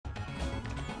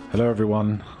Hello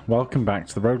everyone, welcome back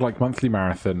to the Roguelike Monthly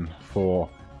Marathon for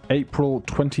April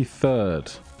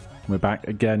 23rd. We're back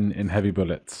again in Heavy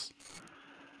Bullets.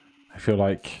 I feel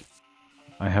like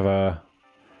I have a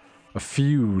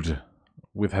feud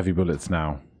with Heavy Bullets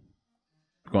now.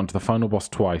 I've gone to the final boss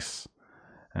twice,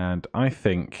 and I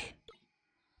think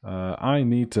I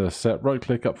need to set right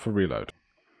click up for reload.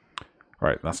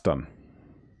 Alright, that's done.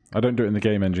 I don't do it in the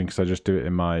game engine because I just do it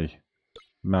in my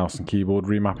mouse and keyboard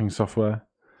remapping software.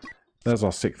 There's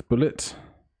our 6th bullet.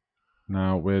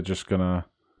 Now we're just gonna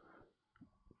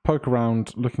poke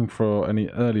around looking for any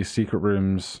early secret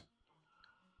rooms,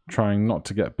 trying not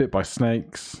to get bit by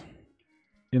snakes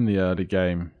in the early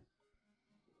game.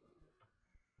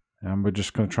 And we're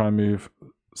just gonna try and move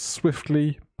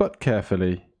swiftly but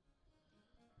carefully.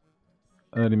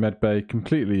 Early med bay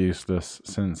completely useless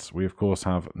since we of course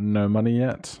have no money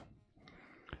yet.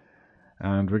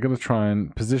 And we're gonna try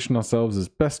and position ourselves as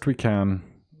best we can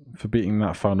for beating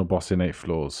that final boss in 8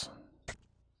 floors.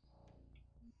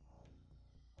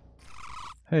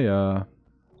 Hey,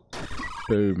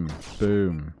 boom,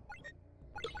 boom.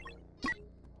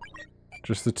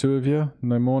 Just the two of you?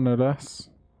 No more, no less?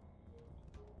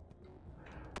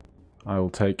 I will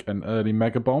take an early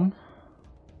mega bomb.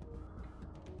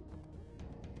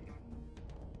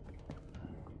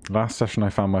 Last session I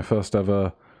found my first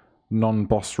ever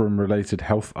non-boss room related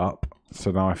health up,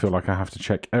 so now I feel like I have to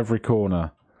check every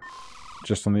corner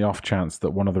just on the off chance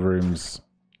that one of the rooms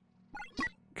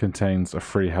contains a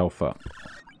free health up.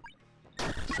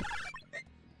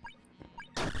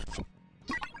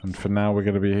 And for now we're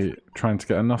going to be trying to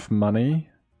get enough money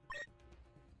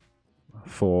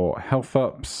for health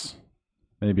ups.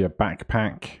 Maybe a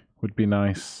backpack would be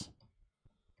nice.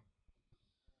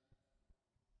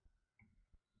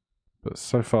 But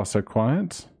so far so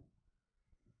quiet.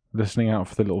 Listening out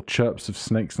for the little chirps of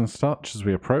snakes and such as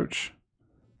we approach.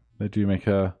 They do make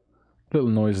a little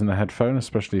noise in the headphone,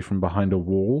 especially from behind a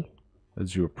wall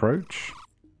as you approach.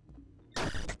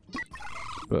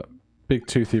 But big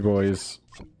toothy boys,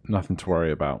 nothing to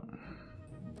worry about.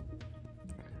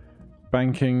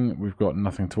 Banking, we've got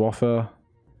nothing to offer.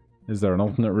 Is there an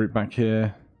alternate route back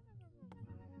here?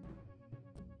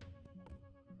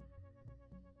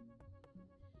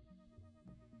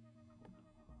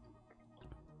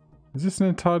 Is this an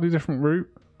entirely different route?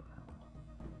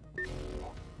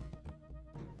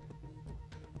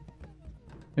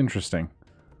 Interesting.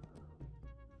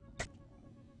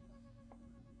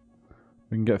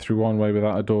 We can get through one way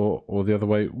without a door, or the other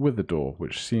way with a door,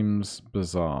 which seems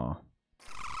bizarre.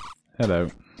 Hello.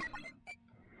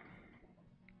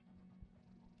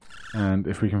 And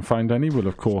if we can find any, we'll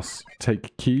of course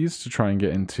take keys to try and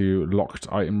get into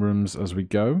locked item rooms as we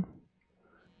go.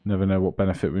 Never know what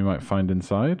benefit we might find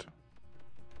inside.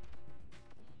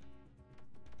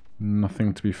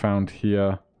 Nothing to be found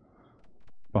here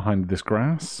behind this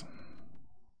grass.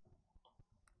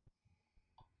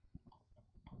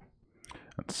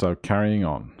 And so carrying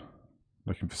on.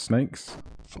 Looking for snakes.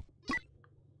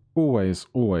 Always,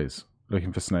 always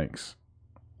looking for snakes.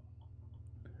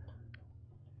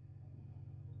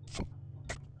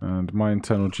 And my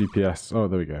internal GPS. Oh,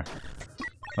 there we go.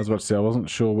 I was about to say, I wasn't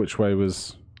sure which way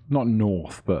was not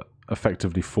north, but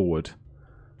effectively forward.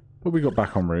 But we got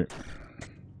back en route.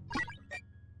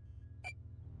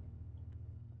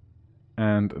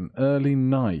 And an early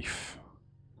knife.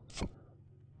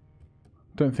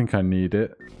 Don't think I need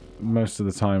it. Most of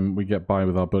the time we get by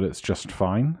with our bullets just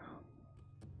fine.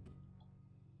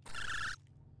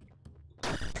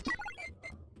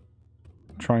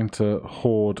 Trying to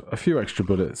hoard a few extra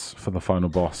bullets for the final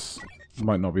boss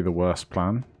might not be the worst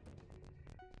plan.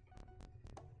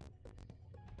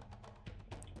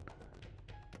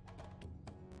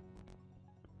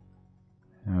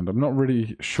 And I'm not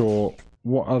really sure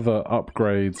what other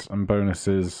upgrades and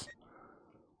bonuses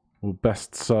will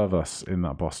best serve us in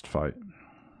that boss fight.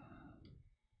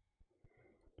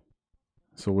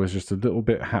 It's always just a little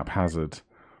bit haphazard.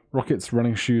 Rockets,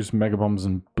 running shoes, mega bombs,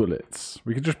 and bullets.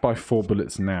 We could just buy 4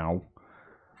 bullets now.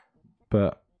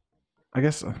 But I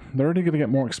guess they're only going to get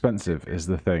more expensive is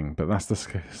the thing. But that's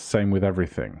the same with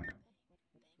everything.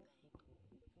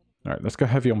 Alright, let's go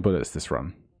heavy on bullets this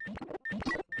run.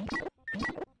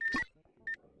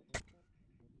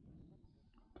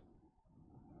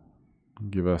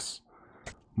 Give us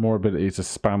more ability to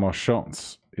spam our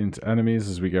shots into enemies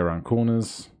as we go around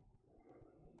corners.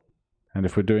 And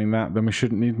if we're doing that, then we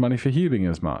shouldn't need money for healing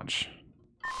as much.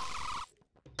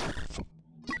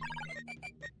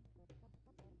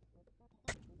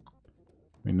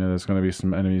 We know there's going to be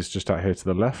some enemies just out here to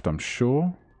the left, I'm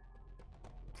sure.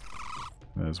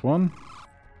 There's one.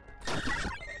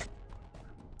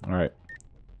 Alright.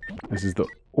 This is the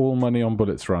all money on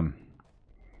bullets run.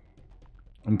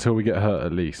 Until we get hurt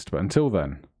at least. But until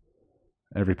then,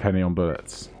 every penny on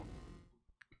bullets.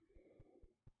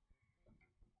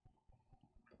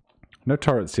 No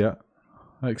turrets yet.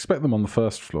 I expect them on the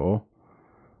first floor.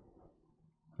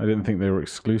 I didn't think they were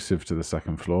exclusive to the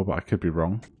second floor, but I could be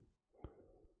wrong.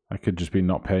 I could just be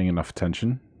not paying enough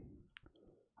attention.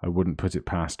 I wouldn't put it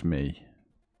past me.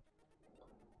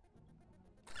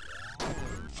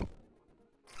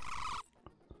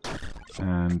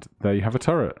 And there you have a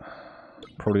turret.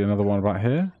 Probably another one about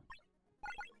here.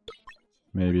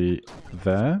 Maybe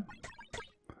there.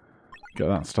 Get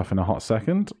that stuff in a hot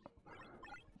second.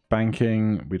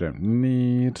 Banking, we don't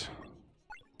need.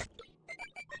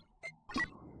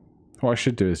 What I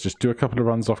should do is just do a couple of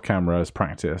runs off camera as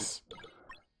practice.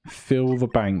 Fill the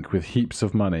bank with heaps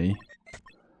of money.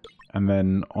 And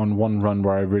then on one run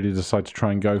where I really decide to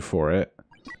try and go for it,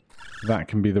 that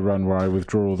can be the run where I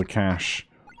withdraw all the cash,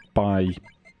 buy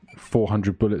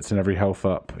 400 bullets in every health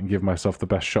up, and give myself the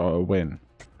best shot at a win.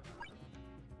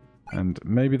 And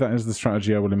maybe that is the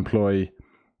strategy I will employ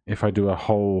if I do a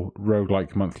whole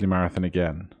roguelike monthly marathon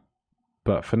again.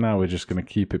 But for now, we're just going to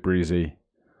keep it breezy,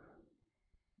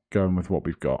 going with what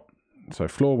we've got. So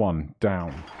floor 1,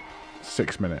 down.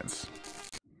 6 minutes.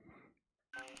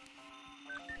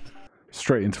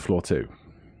 Straight into floor 2.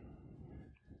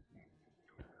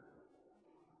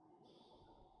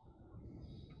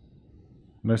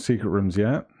 No secret rooms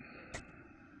yet.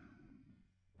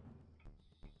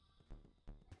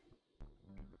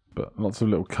 But lots of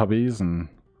little cubbies and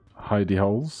hidey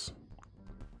holes.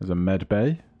 There's a med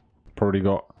bay. Probably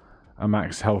got a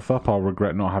max health up I'll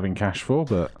regret not having cash for,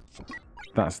 but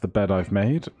that's the bed I've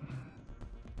made.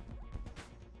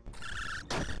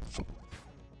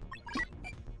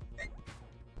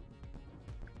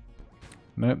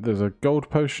 Nope, there's a gold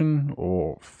potion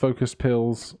or focus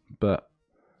pills, but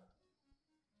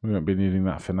we won't be needing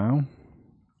that for now.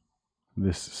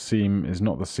 This seam is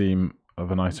not the seam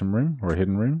of an item room or a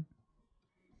hidden room.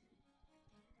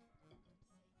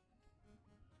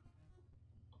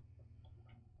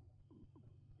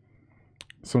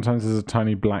 Sometimes there's a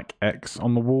tiny black X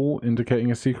on the wall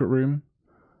indicating a secret room.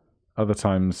 Other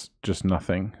times, just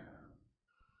nothing.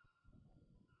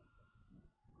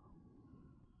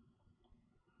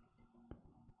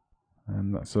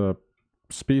 And that's a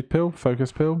speed pill,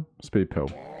 focus pill, speed pill.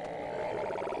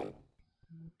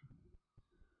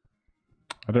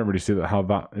 I don't really see how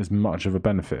that is much of a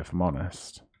benefit, if I'm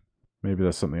honest. Maybe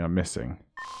there's something I'm missing.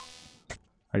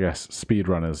 I guess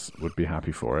speedrunners would be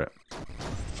happy for it.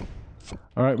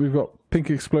 Alright, we've got pink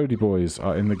explodey boys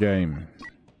are in the game.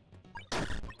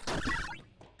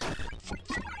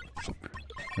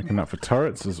 Looking out for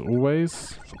turrets as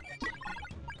always.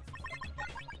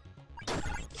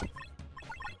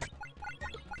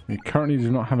 We currently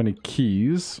do not have any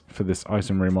keys for this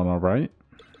item room on our right.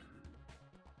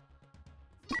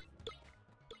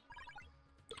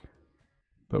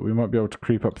 But we might be able to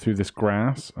creep up through this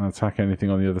grass and attack anything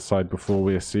on the other side before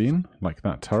we are seen, like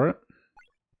that turret.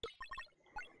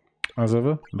 As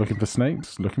ever, looking for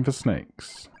snakes, looking for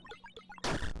snakes.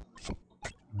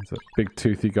 There's a big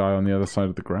toothy guy on the other side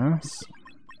of the grass.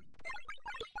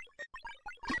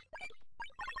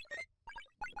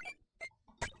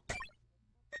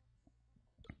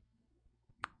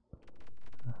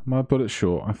 My bullet's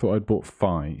short. I thought I'd bought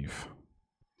 5.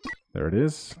 There it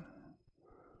is.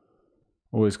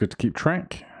 Always good to keep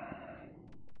track.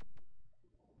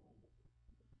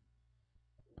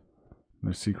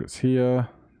 No secrets here.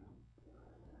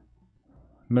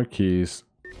 No keys.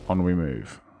 On we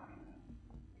move.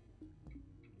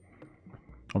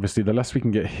 Obviously, the less we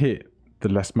can get hit, the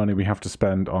less money we have to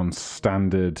spend on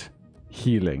standard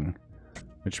healing,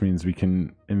 which means we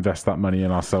can invest that money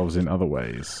in ourselves in other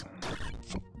ways.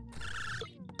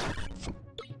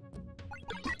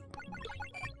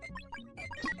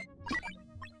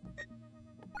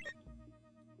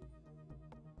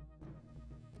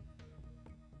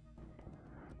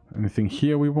 Anything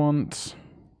here we want?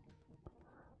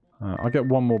 I'll get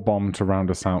one more bomb to round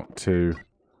us out to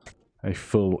a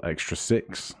full extra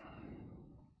 6.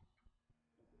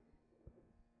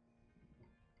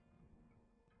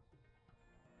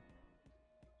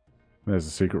 There's a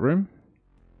secret room.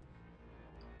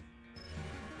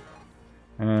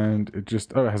 And it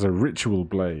just... oh, it has a ritual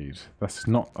blade. That's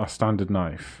not a standard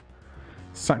knife.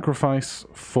 Sacrifice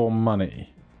for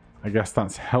money. I guess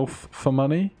that's health for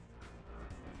money.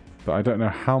 But I don't know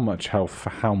how much health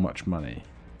for how much money.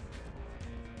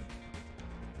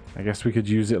 I guess we could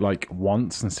use it like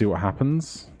once and see what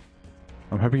happens.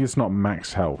 I'm hoping it's not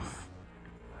max health.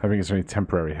 I'm hoping it's only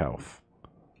temporary health.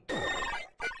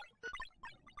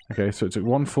 Okay, so it took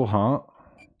 1 full heart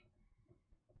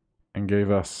and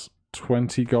gave us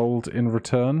 20 gold in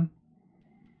return.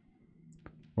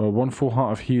 Well, 1 full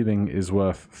heart of healing is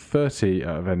worth 30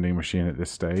 out of vending machine at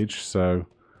this stage, so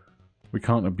we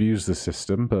can't abuse the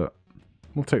system, but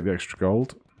we'll take the extra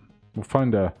gold. We'll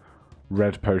find a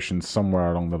red potion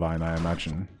somewhere along the line, I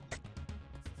imagine.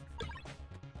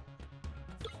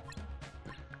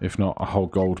 If not, a whole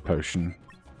gold potion.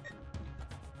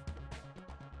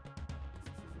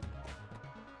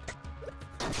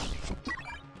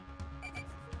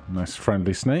 Nice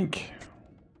friendly snake.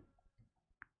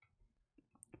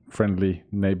 Friendly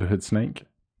neighborhood snake.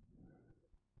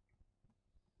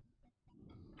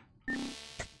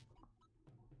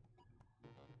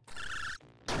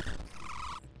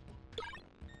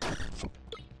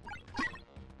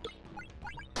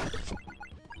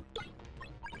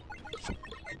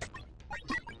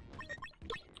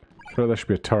 I feel like there should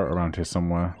be a turret around here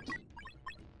somewhere.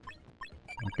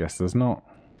 I guess there's not.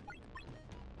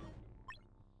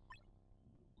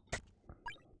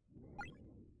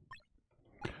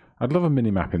 I'd love a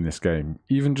mini-map in this game.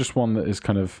 Even just one that is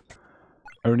kind of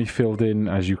only filled in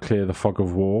as you clear the fog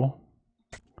of war.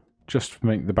 Just to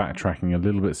make the backtracking a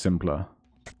little bit simpler.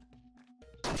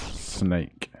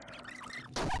 Snake.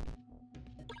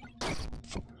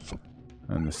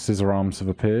 And the scissor arms have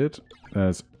appeared.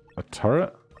 There's a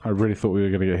turret. I really thought we were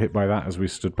going to get hit by that as we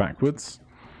stood backwards.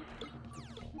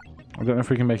 I don't know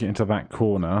if we can make it into that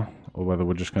corner, or whether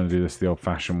we're just going to do this the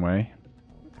old-fashioned way.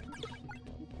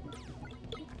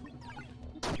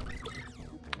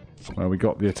 Well, we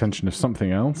got the attention of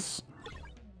something else.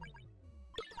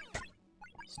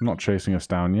 It's not chasing us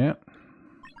down yet.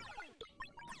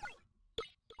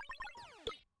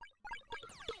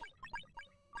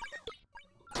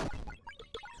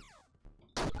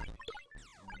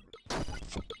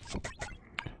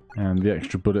 And the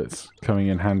extra bullets coming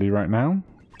in handy right now.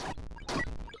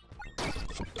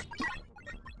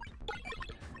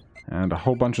 And a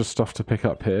whole bunch of stuff to pick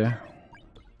up here.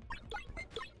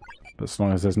 But as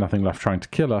long as there's nothing left trying to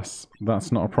kill us,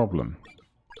 that's not a problem.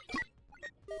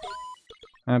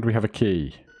 And we have a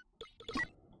key.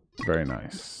 Very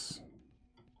nice.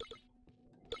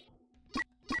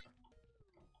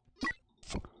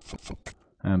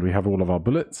 And we have all of our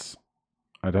bullets.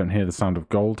 I don't hear the sound of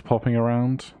gold popping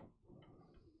around.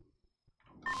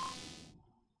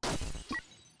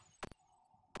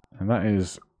 And that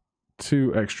is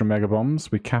 2 extra mega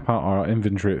bombs. We cap out our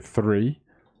inventory at 3.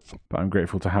 But I'm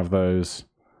grateful to have those,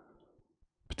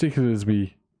 particularly as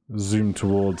we zoom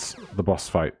towards the boss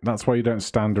fight. That's why you don't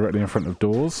stand directly in front of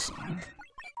doors.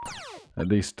 At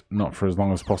least not for as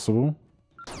long as possible.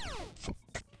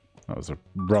 That was a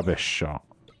rubbish shot.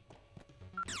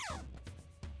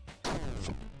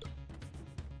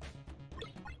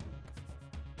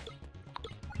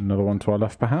 Another one to our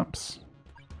left, perhaps?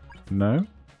 No?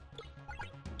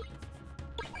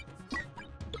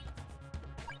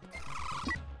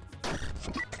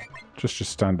 Just your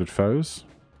standard foes.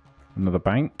 Another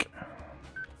bank.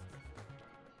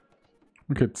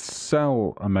 We could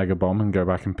sell a mega bomb and go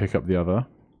back and pick up the other.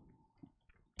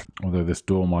 Although this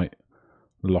door might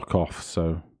lock off,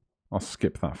 so I'll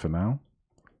skip that for now.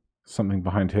 Something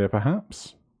behind here,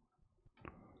 perhaps?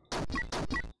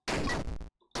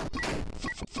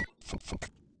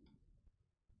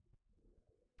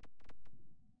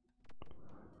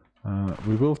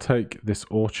 We will take this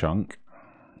ore chunk,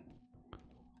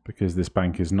 because this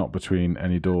bank is not between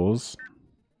any doors,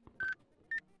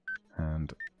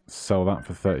 and sell that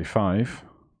for 35.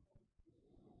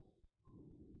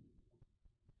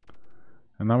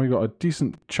 And now we've got a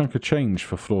decent chunk of change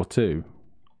for floor 2.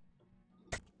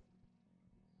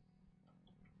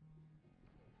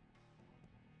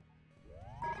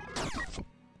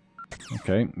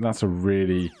 Okay, that's a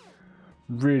really,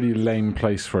 really lame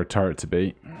place for a turret to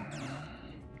be.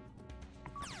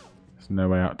 There's no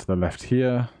way out to the left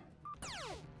here.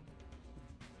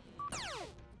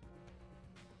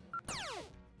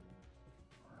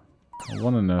 I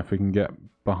want to know if we can get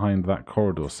behind that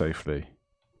corridor safely.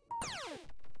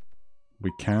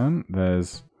 We can.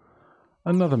 There's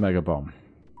another mega bomb.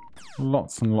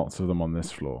 Lots and lots of them on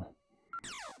this floor.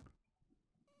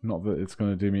 Not that it's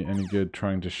going to do me any good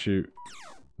trying to shoot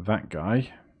that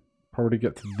guy. Probably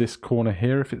get to this corner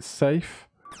here if it's safe.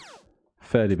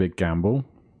 Fairly big gamble.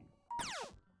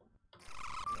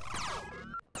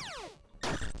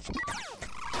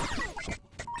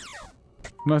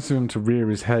 Nice of him to rear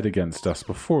his head against us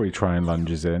before he try and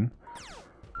lunges in.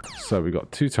 So we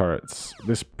got 2 turrets.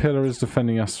 This pillar is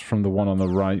defending us from the one on the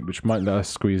right, which might let us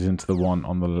squeeze into the one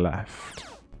on the left.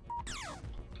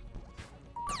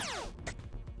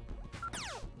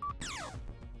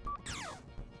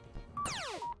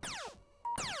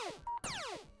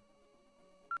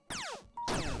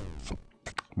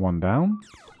 one down.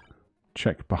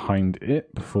 Check behind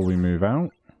it before we move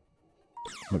out.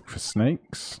 Look for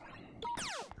snakes.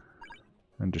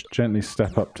 And just gently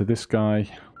step up to this guy.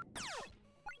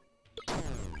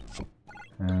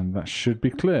 And that should be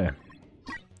clear.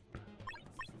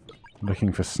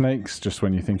 Looking for snakes just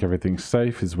when you think everything's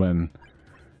safe is when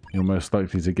you're most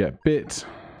likely to get bit.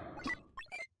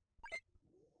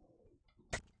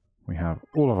 We have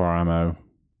all of our ammo.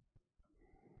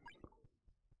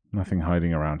 Nothing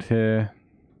hiding around here.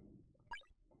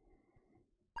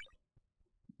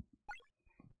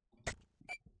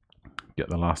 Get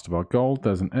the last of our gold.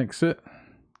 There's an exit.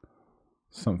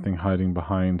 Something hiding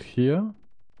behind here.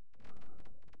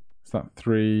 Is that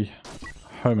 3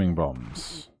 homing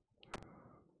bombs?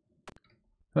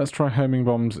 Let's try homing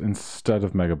bombs instead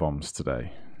of mega bombs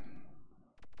today.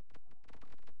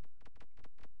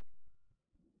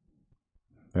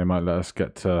 They might let us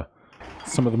get to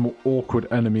some of the more awkward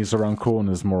enemies around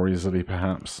corners more easily,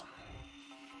 perhaps.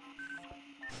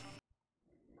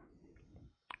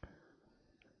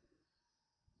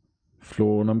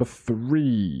 Floor number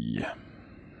 3.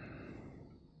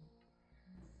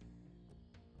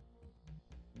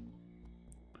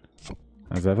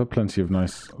 As ever, plenty of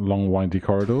nice, long, windy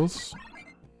corridors.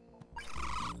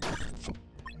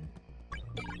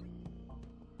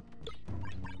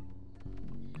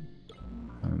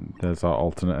 And there's our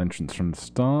alternate entrance from the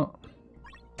start.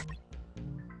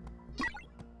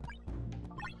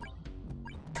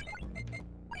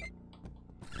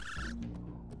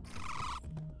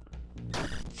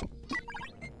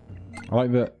 I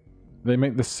like that they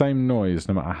make the same noise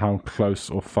no matter how close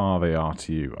or far they are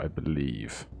to you, I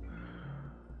believe.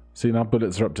 See, now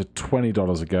bullets are up to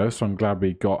 $20 a go, so I'm glad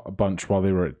we got a bunch while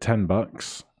they were at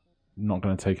 $10. Not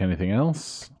going to take anything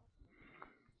else.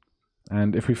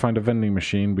 And if we find a vending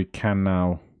machine, we can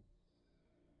now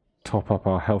top up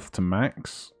our health to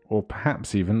max, or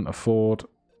perhaps even afford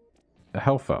a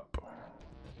health up.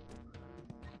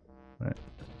 Right.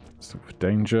 Let's look for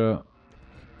danger.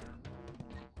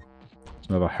 There's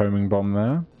another homing bomb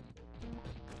there.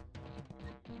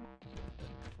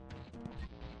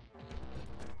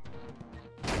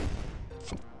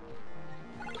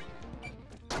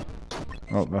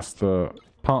 Oh, that's the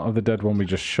part of the dead one we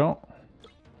just shot.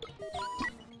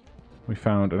 We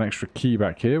found an extra key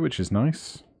back here, which is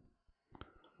nice.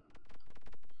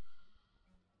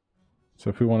 So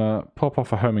if we want to pop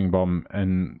off a homing bomb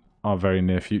in our very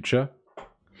near future,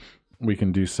 we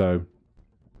can do so.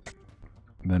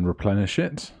 Then replenish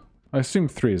it. I assume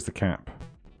 3 is the cap.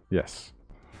 Yes.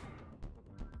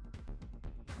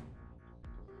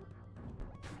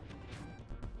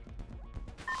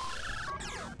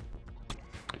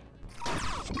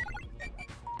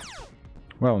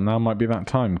 Well, now might be that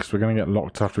time, because we're going to get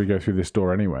locked after we go through this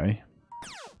door anyway.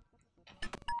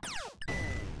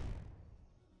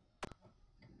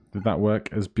 Did that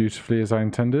work as beautifully as I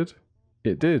intended?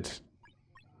 It did.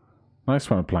 Nice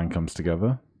when a plan comes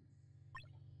together.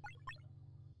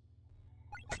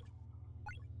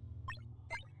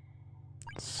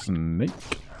 Snake.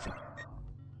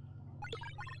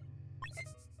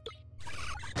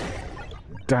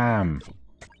 Damn.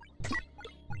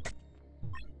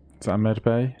 Is that a med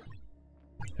bay?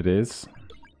 It is.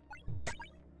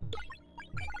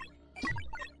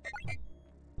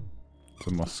 It's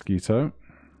a mosquito.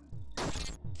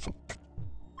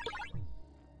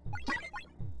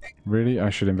 Really?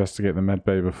 I should investigate the med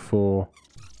bay before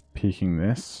peeking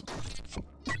this.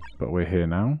 But we're here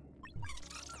now.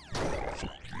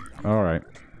 Alright.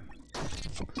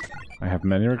 I have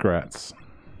many regrets.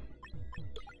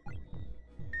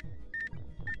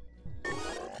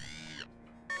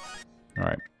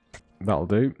 Alright. That'll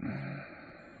do.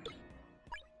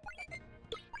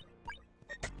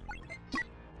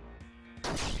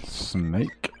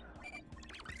 Snake.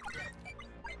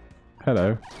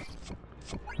 Hello.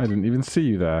 I didn't even see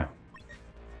you there.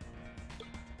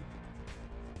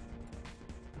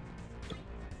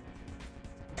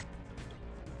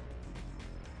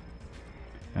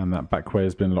 And that back way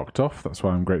has been locked off. That's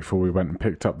why I'm grateful we went and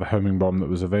picked up the homing bomb that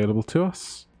was available to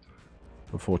us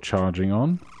before charging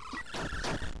on.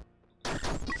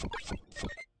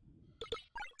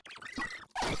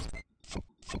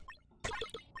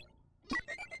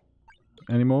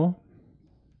 Any more?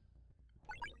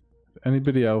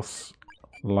 Anybody else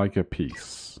like a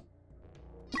piece?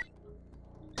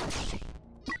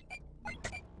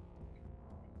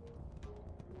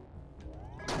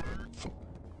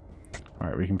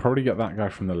 Alright, we can probably get that guy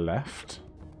from the left,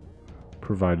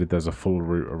 provided there's a full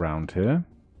route around here.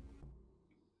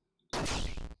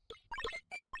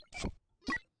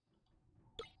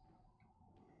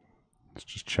 Let's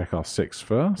just check our 6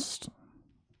 first.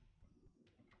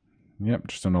 Yep,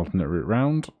 just an alternate route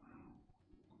round.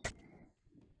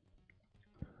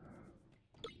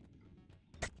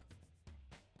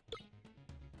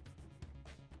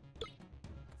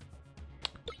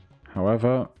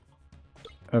 However,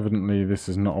 evidently this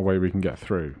is not a way we can get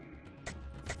through.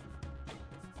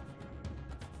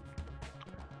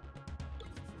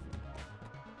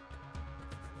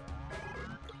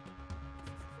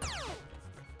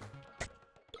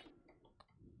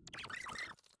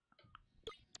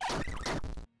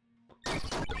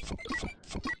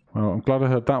 Well, I'm glad I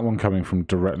heard that one coming from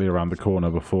directly around the corner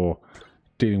before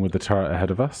dealing with the turret ahead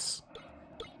of us.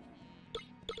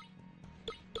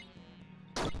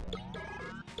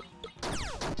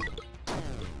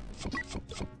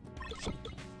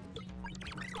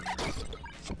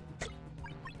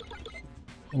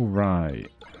 All right.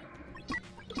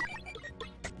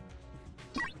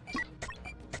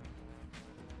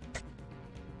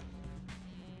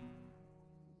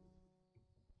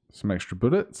 Some extra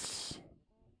bullets.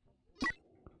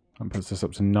 That puts us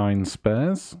up to 9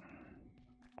 spares.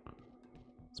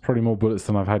 It's probably more bullets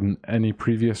than I've had in any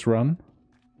previous run.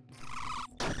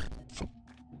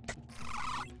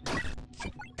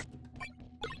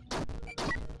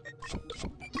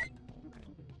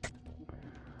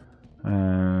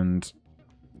 And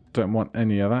don't want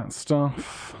any of that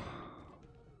stuff.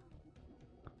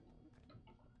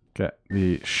 Get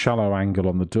the shallow angle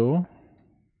on the door.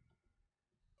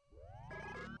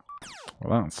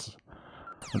 Well, that's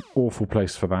an awful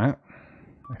place for that.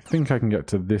 I think I can get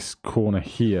to this corner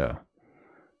here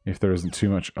if there isn't too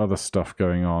much other stuff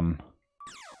going on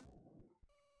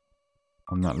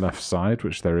that left side,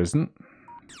 which there isn't.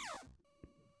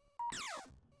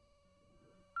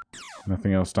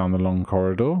 Nothing else down the long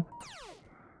corridor.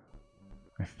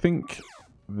 I think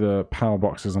the power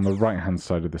box is on the right hand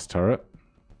side of this turret.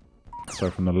 So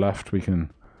from the left we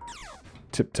can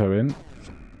tiptoe in.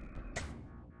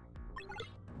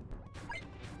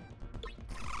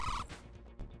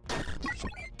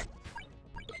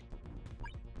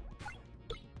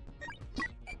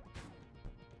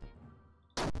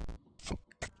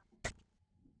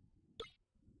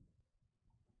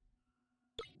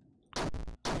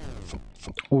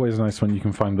 Always nice when you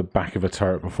can find the back of a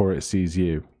turret before it sees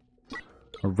you.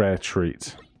 A rare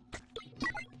treat.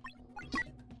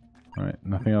 Alright,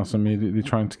 nothing else immediately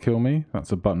trying to kill me.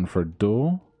 That's a button for a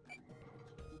door.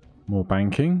 More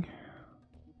banking.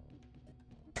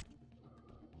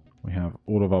 We have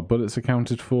all of our bullets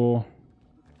accounted for.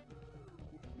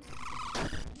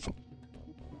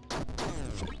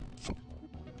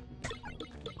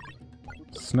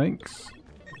 Snakes.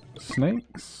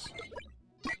 Snakes.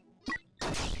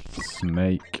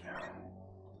 Snake.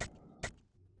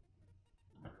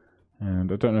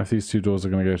 And I don't know if these two doors are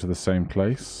going to go to the same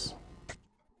place.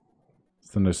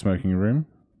 It's the no smoking room.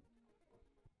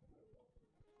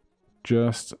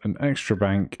 Just an extra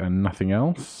bank and nothing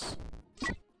else.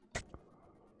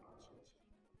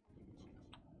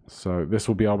 So this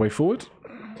will be our way forward.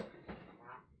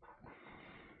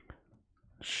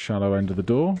 Shallow end of the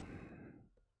door.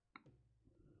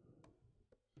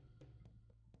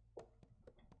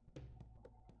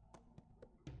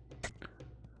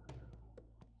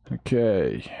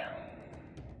 Okay.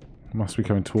 Must be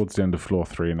coming towards the end of floor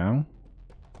 3 now.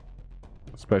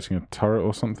 Expecting a turret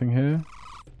or something here.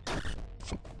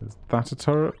 Is that a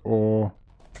turret or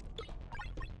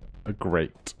a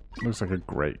grate? Looks like a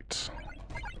grate.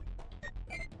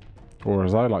 Or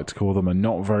as I like to call them, a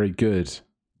not very good.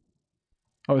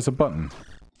 Oh, it's a button.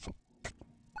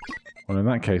 Well, in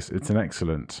that case, it's an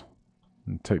excellent.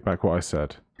 And take back what I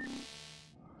said.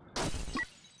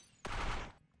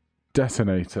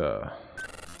 Detonator.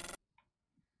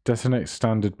 Detonate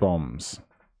standard bombs.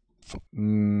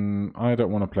 I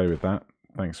don't want to play with that.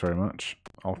 Thanks very much.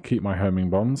 I'll keep my homing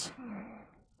bombs.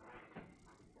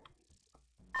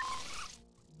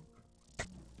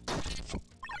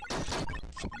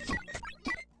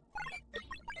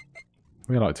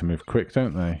 They like to move quick,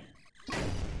 don't they?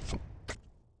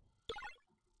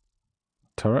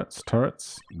 Turrets,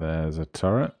 turrets. There's a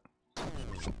turret.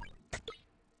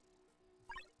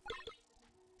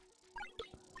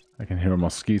 I can hear a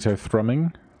mosquito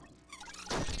thrumming.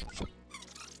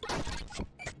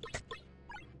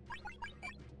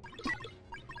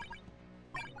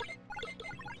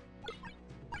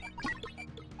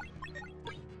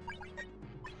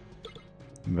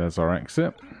 There's our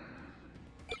exit.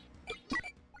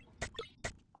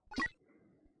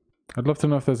 I'd love to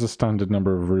know if there's a standard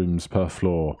number of rooms per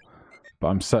floor, but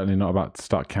I'm certainly not about to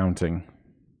start counting.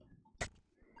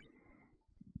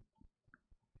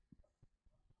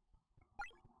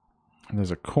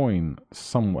 There's a coin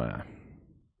somewhere.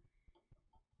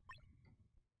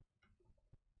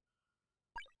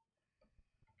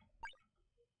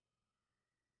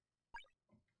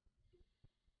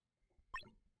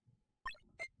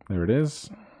 There it is.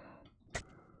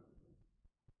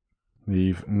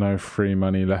 Leave no free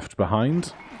money left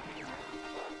behind.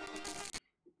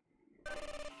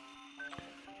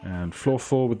 And floor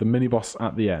 4 with the mini-boss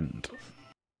at the end.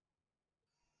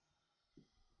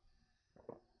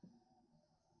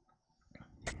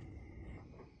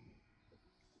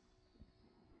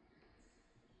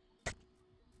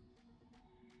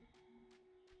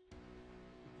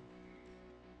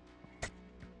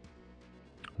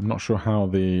 I'm not sure how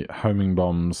the homing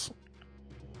bombs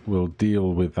will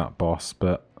deal with that boss,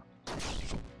 but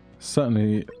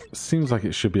certainly seems like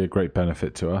it should be a great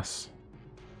benefit to us.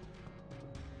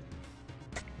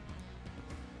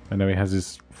 I know he has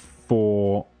his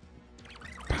 4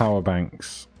 power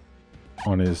banks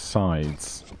on his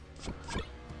sides,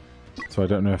 so I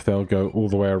don't know if they'll go all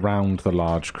the way around the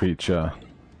large creature.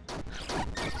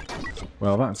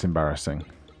 Well, that's embarrassing.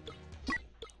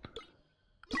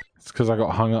 It's because I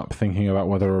got hung up thinking about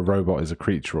whether a robot is a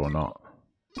creature or not.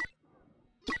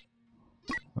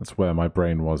 That's where my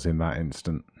brain was in that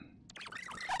instant.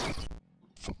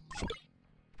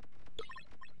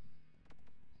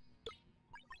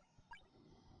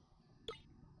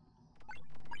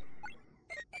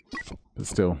 But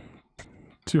still,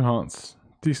 2 hearts,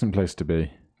 decent place to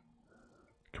be.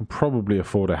 Can probably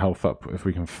afford a health up if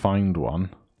we can find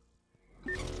one.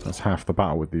 That's half the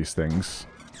battle with these things.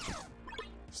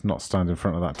 Let's not stand in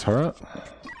front of that turret.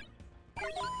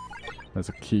 There's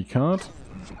a key card.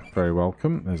 Very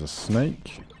welcome. There's a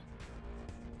snake.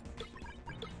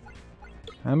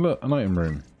 And look, an item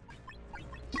room.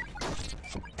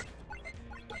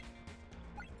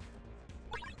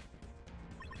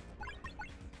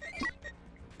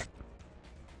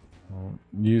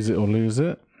 Use it or lose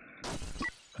it.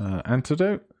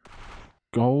 Antidote.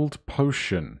 Gold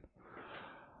potion.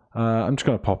 I'm just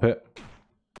going to pop it.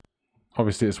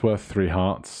 Obviously it's worth 3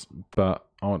 hearts, but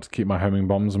I want to keep my homing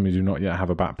bombs and we do not yet have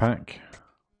a backpack.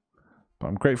 But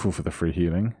I'm grateful for the free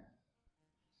healing.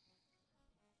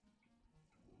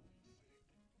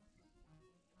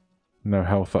 No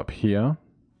health up here.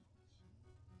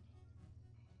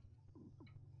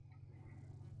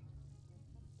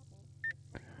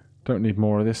 Don't need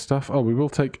more of this stuff. Oh, we will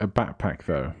take a backpack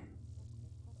though.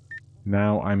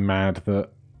 Now I'm mad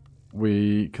that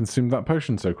we consumed that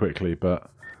potion so quickly,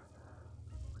 but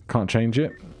can't change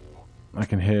it. I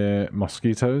can hear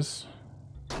mosquitoes.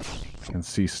 I can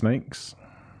see snakes.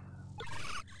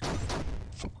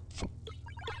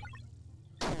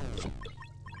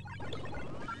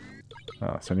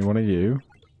 Oh, it's only one of you.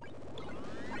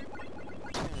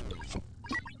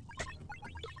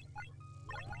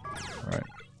 Right.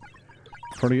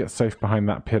 Probably get safe behind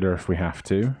that pillar if we have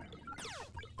to.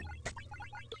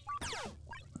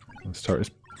 This turret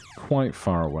is quite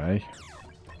far away.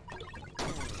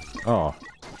 Oh.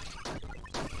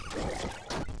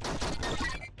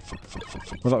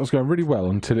 Well, that was going really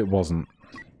well until it wasn't.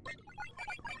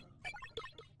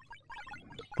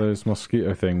 Those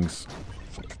mosquito things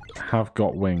have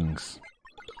got wings.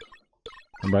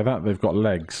 And by that, they've got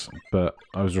legs, but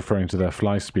I was referring to their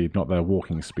fly speed, not their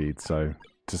walking speed, so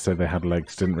to say they had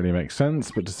legs didn't really make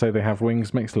sense, but to say they have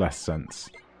wings makes less sense.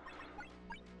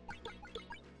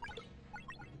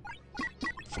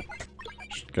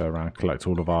 Should go around, collect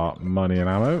all of our money and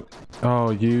ammo. Oh,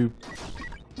 you...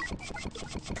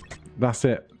 That's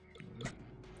it.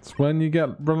 It's when you get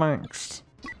relaxed.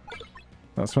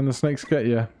 That's when the snakes get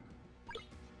you.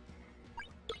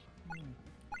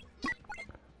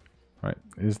 Right,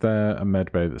 is there a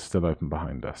med bay that's still open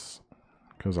behind us?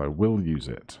 Because I will use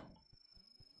it.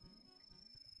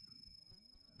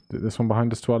 Is this one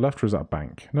behind us to our left, or is that a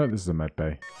bank? No, this is a med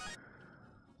bay.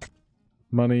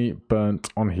 Money burnt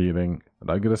on healing,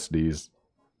 and I'm gonna sneeze.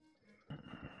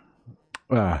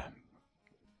 Ah.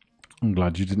 I'm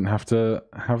glad you didn't have to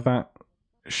have that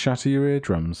shatter your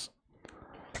eardrums.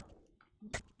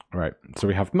 Right, so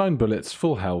we have 9 bullets,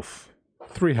 full health,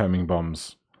 3 homing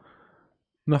bombs.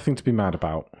 Nothing to be mad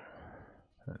about.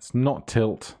 Let's not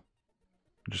tilt.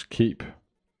 Just keep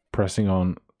pressing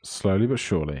on slowly but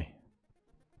surely.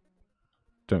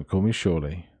 Don't call me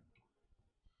Surely.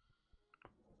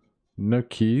 No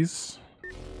keys.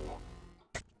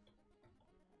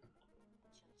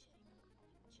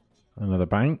 Another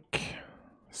bank.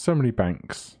 So many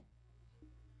banks.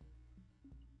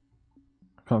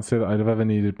 I can't say that I'd have ever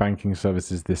needed banking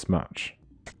services this much.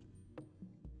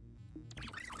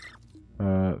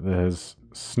 There's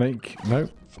snake. Nope.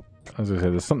 As I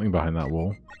said, there's something behind that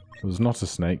wall. It was not a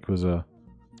snake. It was a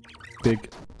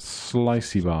big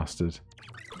slicey bastard.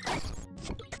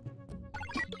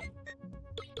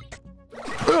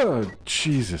 Oh,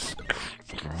 Jesus.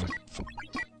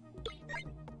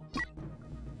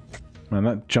 Man,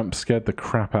 that jump scared the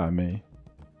crap out of me.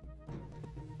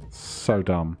 So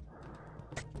dumb.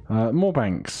 More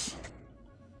banks.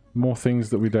 More things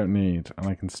that we don't need. And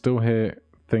I can still hear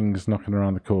things knocking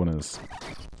around the corners.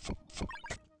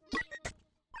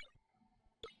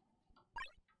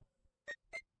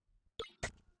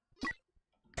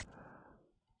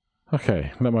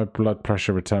 Okay, let my blood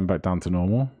pressure return back down to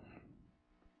normal.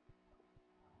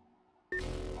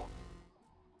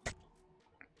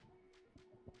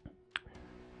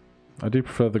 I do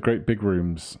prefer the great big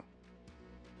rooms,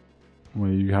 where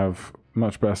you have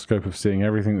much better scope of seeing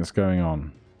everything that's going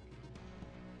on.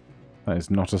 That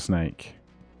is not a snake.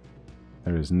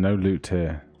 There is no loot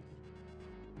here.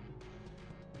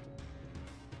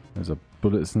 There's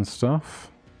bullets and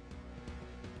stuff.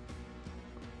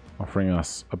 Offering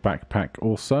us a backpack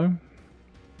also. I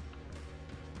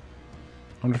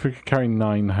wonder if we could carry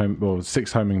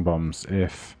 6 homing bombs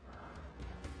if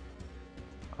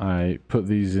I put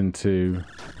these into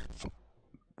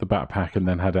the backpack and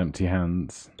then had empty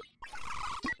hands.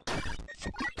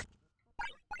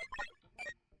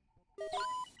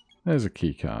 There's a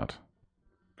key card.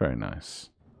 Very nice.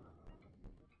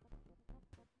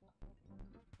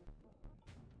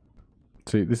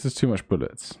 See, this is too much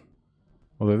bullets.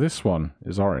 Although this one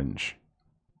is orange.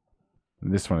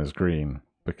 And this one is green.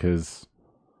 Because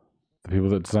the people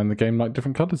that designed the game like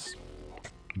different colours.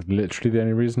 Literally the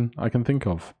only reason I can think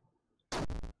of.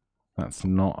 That's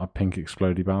not a pink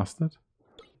explodey bastard.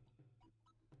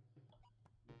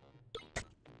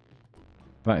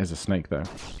 That is a snake though.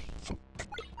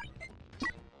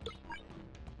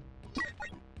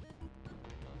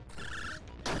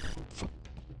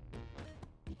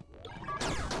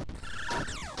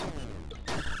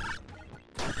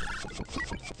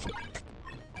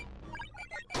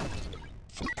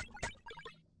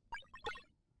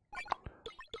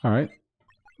 Alright,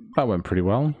 that went pretty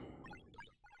well.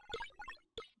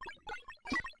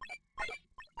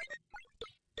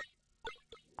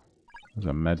 There's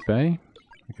a med bay.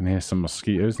 You can hear some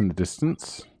mosquitoes in the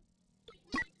distance.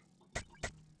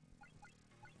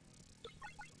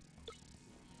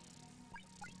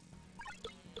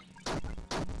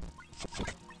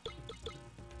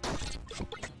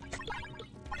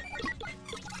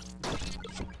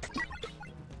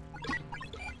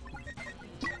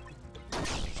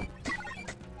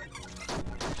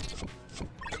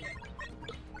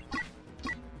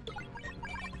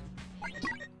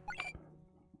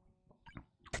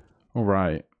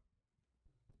 Alright.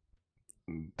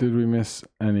 Did we miss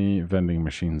any vending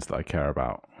machines that I care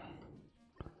about?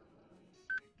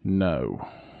 No.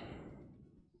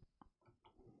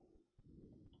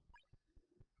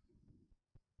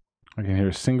 I can hear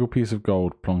a single piece of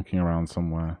gold plonking around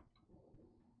somewhere.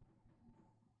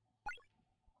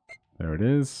 There it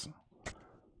is.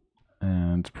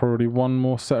 And probably one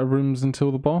more set of rooms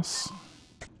until the boss.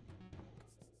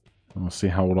 And we'll see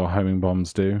how all our homing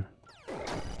bombs do.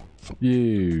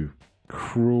 You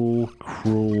cruel,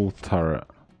 cruel turret.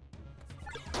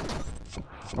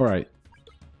 Alright.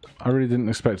 I really didn't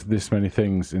expect this many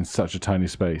things in such a tiny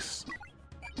space.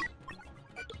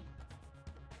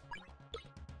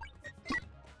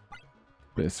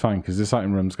 But it's fine, because this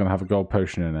item room's going to have a gold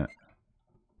potion in it.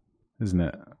 Isn't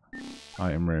it?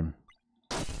 Item room.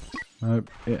 Nope,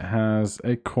 it has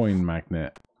a coin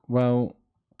magnet. Well,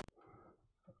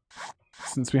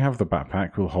 since we have the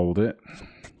backpack, we'll hold it.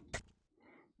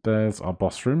 There's our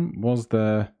boss room. Was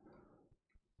there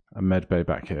a med bay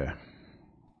back here?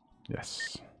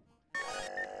 Yes.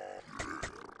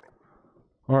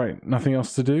 Alright, nothing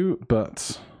else to do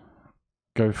but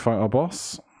go fight our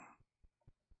boss.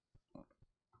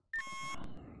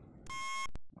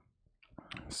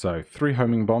 So, 3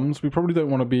 homing bombs. We probably don't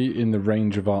want to be in the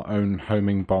range of our own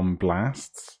homing bomb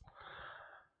blasts.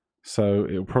 So,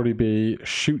 it'll probably be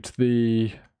shoot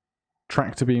the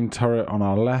tractor beam turret on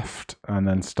our left and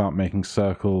then start making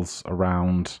circles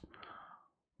around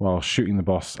while shooting the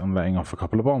boss and letting off a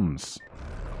couple of bombs.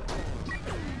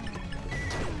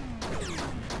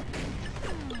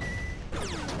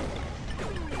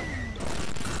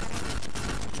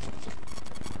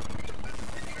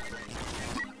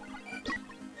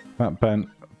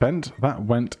 That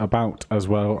went about as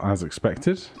well as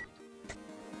expected.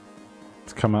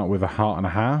 To come out with a heart and a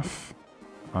half.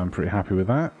 I'm pretty happy with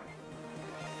that.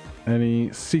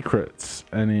 Any secrets?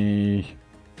 Any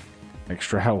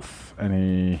extra health?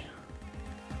 Any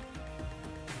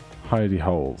hidey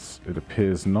holes? It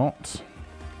appears not.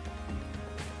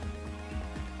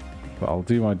 But I'll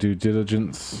do my due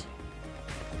diligence.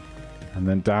 And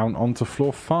then down onto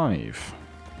floor 5.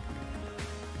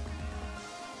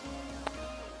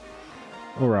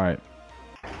 Alright.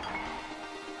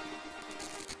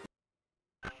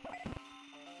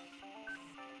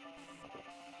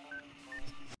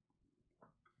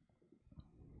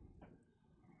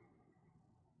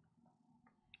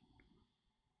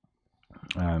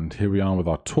 And here we are with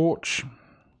our torch.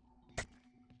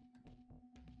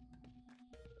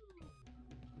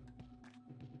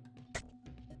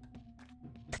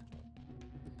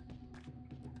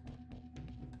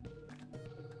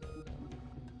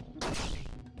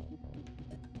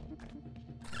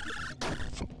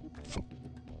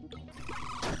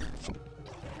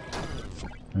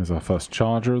 There's our first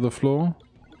charger of the floor.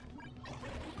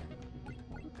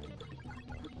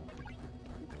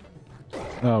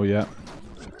 Oh, yeah.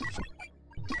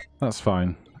 That's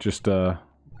fine. Just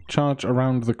charge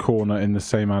around the corner in the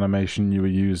same animation you were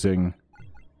using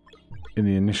in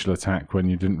the initial attack when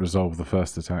you didn't resolve the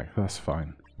first attack. That's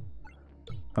fine.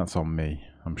 That's on me,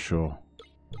 I'm sure.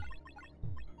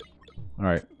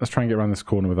 Alright, let's try and get around this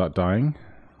corner without dying.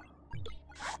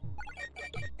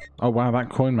 Oh wow, that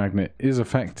coin magnet is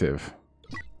effective.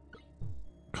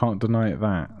 Can't deny it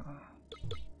that.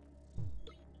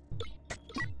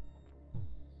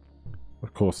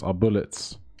 Of course, our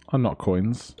bullets are not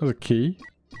coins. There's a key.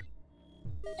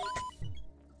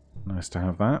 Nice to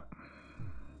have that.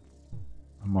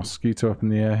 A mosquito up in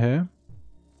the air here.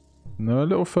 No, a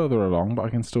little further along, but I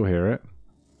can still hear it.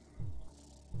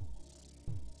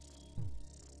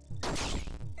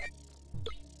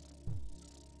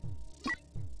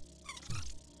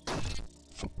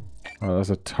 Oh,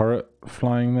 there's a turret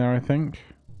flying there, I think.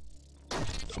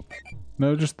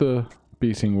 No, just the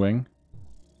beating wing.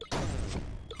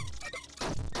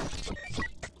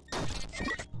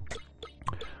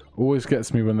 Always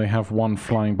gets me when they have one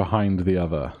flying behind the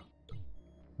other.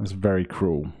 That's very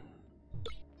cruel.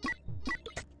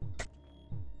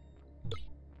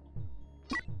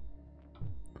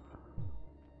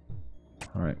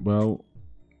 Alright, well,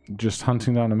 just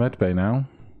hunting down a medbay now.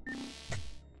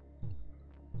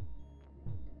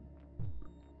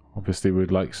 Obviously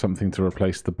we'd like something to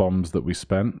replace the bombs that we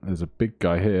spent. There's a big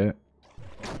guy here.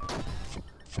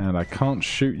 And I can't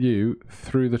shoot you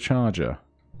through the charger.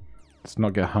 Let's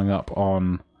not get hung up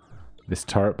on this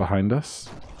turret behind us.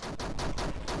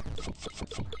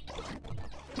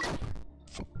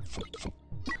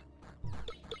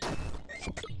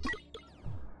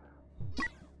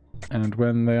 And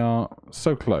when they are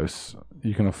so close,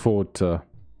 you can afford to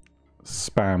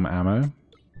spam ammo.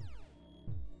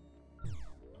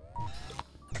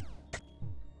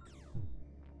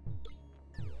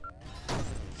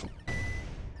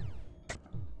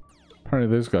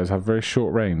 Apparently those guys have very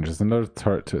short range. There's another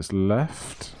turret to its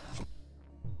left.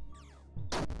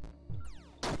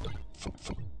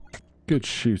 Good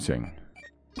shooting.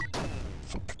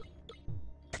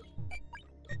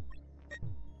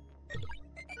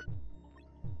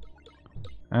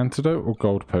 Antidote or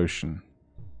gold potion?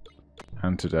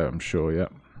 Antidote, I'm sure,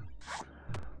 yep.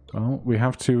 Well, we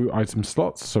have 2 item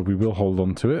slots, so we will hold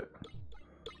on to it.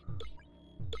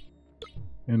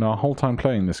 In our whole time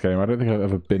playing this game, I don't think I've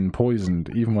ever been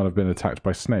poisoned, even when I've been attacked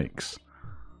by snakes.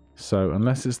 So,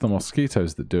 unless it's the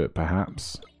mosquitoes that do it,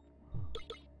 perhaps.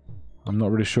 I'm not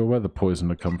really sure where the poison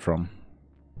would come from.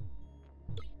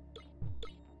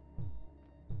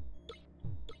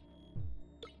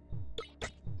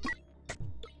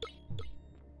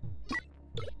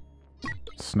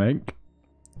 Snake,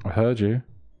 I heard you.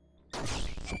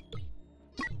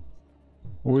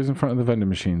 Always in front of the vending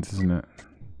machines, isn't it?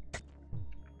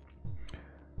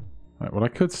 Right, well, I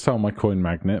could sell my coin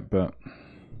magnet, but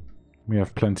we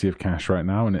have plenty of cash right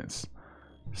now, and it's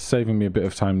saving me a bit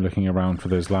of time looking around for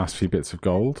those last few bits of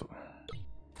gold.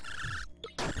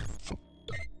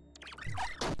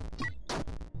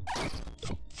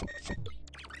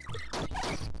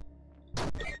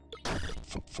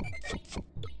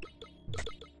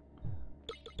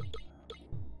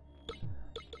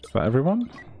 Is that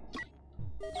everyone?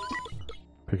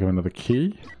 Pick up another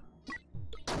key.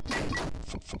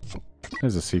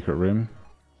 There's a secret room.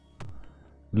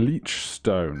 Leech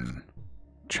stone.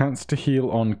 Chance to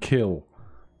heal on kill.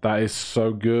 That is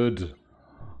so good.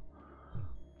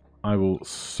 I will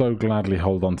so gladly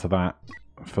hold on to that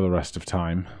for the rest of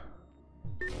time.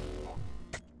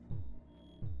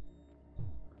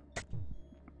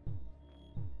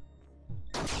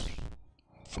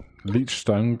 Leech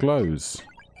stone glows.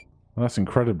 Well, that's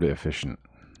incredibly efficient.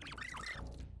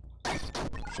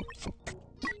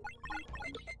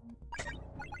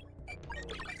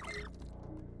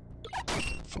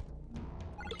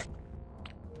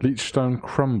 Leechstone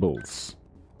crumbles.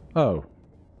 Oh.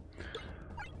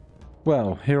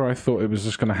 Well, here I thought it was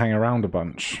just going to hang around a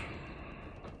bunch.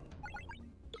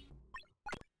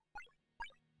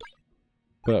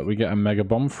 But we get a mega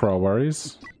bomb for our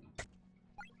worries.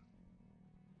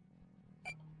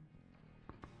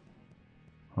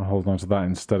 I'll hold on to that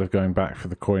instead of going back for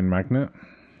the coin magnet.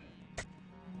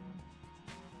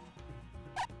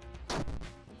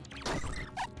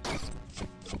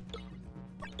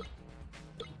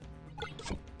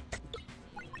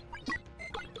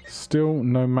 Still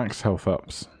no max health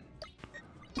ups.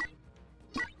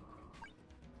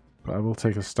 But I will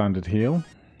take a standard heal.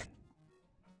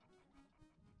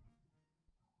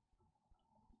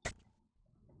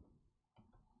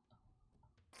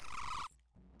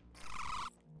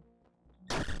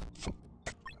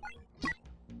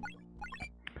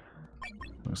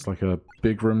 Looks like a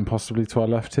big room possibly to our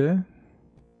left here.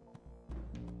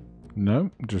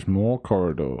 No, just more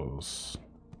corridors.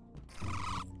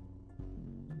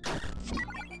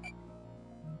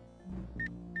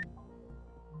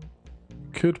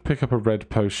 Could pick up a red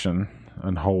potion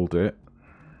and hold it,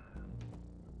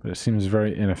 but it seems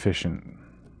very inefficient.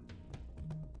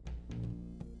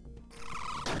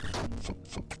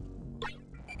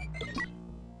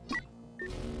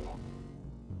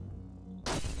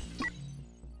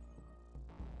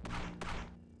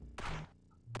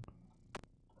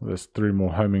 There's 3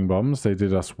 more homing bombs. They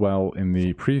did us well in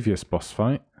the previous boss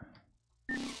fight.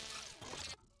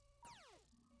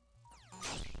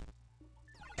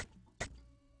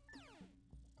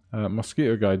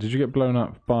 Mosquito guy, did you get blown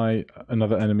up by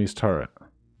another enemy's turret?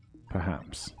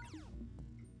 Perhaps.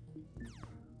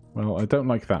 Well, I don't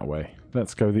like that way.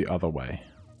 Let's go the other way.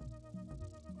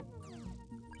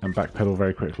 And backpedal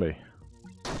very quickly.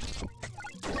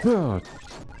 Oh.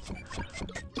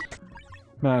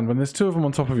 Man, when there's 2 of them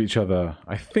on top of each other,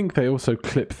 I think they also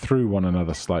clip through one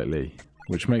another slightly,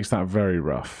 which makes that very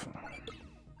rough.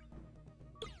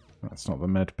 That's not the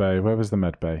med bay. Where was the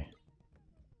med bay?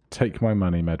 Take my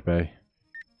money, med bay.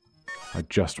 I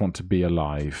just want to be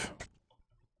alive.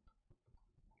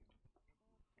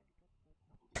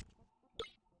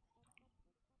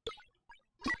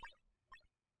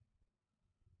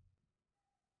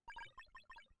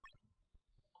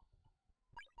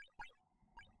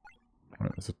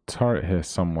 Right, there's a turret here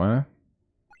somewhere.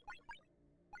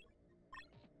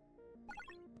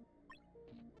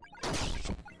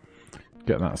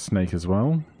 Get that snake as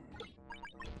well.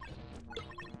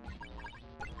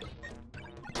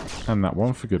 And that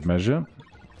one for good measure.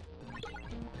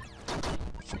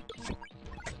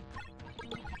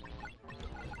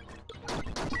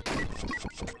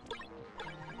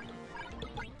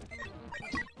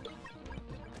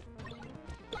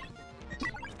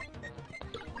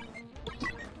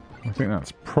 I think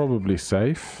that's probably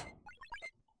safe.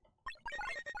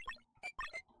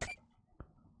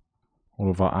 All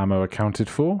of our ammo accounted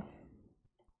for.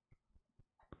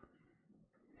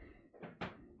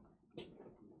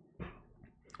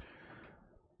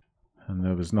 And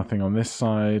there was nothing on this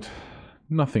side,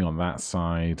 nothing on that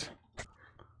side.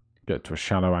 Get to a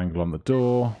shallow angle on the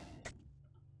door.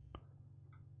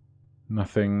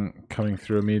 Nothing coming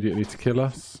through immediately to kill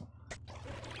us.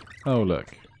 Oh,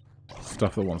 look.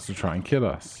 Stuff that wants to try and kill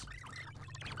us.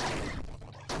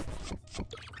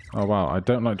 Oh, wow. I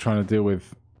don't like trying to deal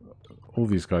with all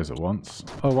these guys at once.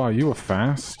 Oh, wow. You were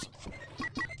fast.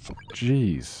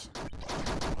 Jeez.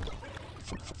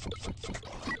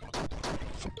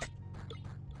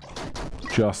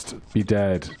 Just be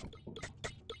dead.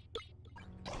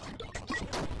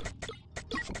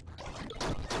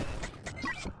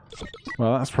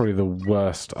 Well, that's probably the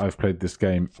worst I've played this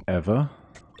game ever.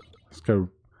 Let's go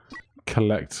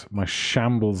collect my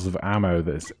shambles of ammo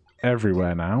that's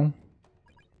everywhere now.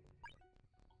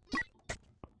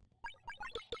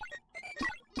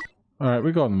 Alright,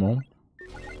 we got them all.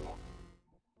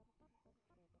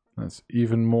 That's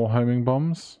even more homing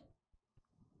bombs.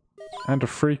 And a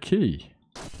free key.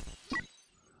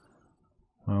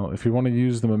 Well, if we want to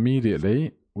use them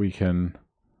immediately, we can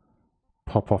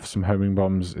pop off some homing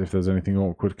bombs if there's anything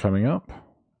awkward coming up.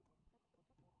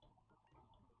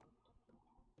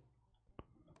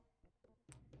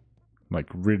 Like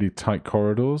really tight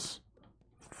corridors,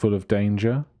 full of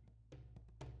danger.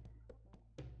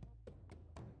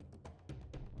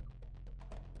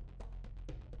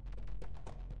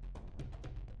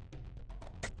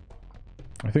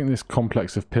 I think this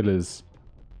complex of pillars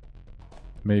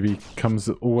maybe comes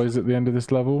always at the end of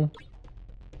this level.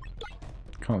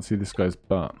 Can't see this guy's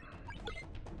butt.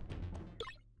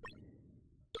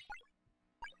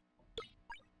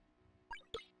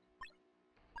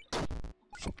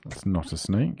 That's not a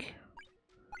snake.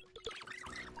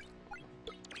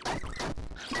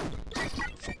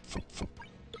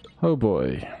 Oh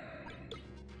boy.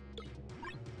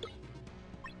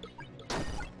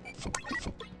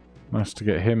 Nice to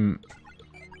get him,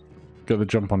 get the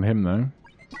jump on him though.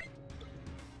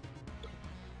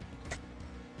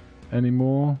 Any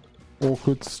more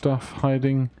awkward stuff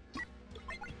hiding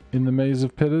in the maze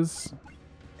of pillars?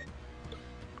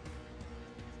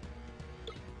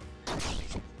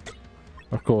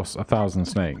 Of course, 1,000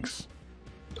 snakes.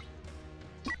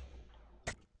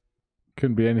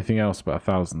 Couldn't be anything else but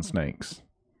 1,000 snakes.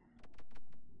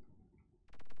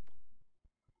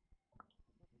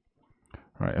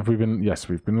 Right, have we been... Yes,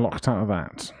 we've been locked out of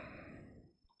that.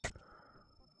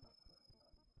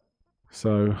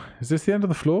 So, is this the end of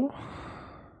the floor?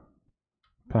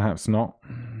 Perhaps not.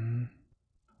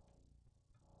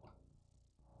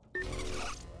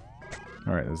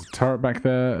 Alright, there's a turret back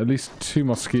there. At least 2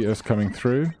 mosquitoes coming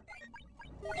through.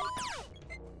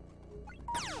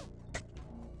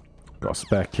 Got a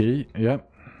spare key.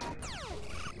 Yep.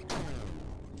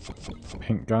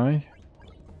 Pink guy.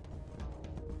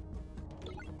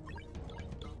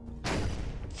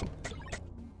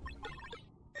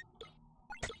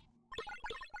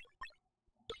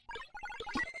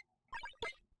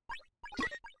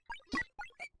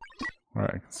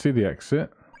 Alright, I can see the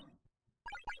exit.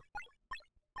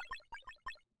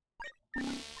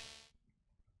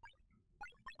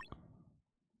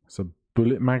 It's a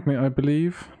bullet magnet, I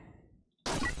believe.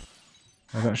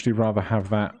 I'd actually rather have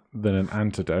that than an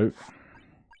antidote.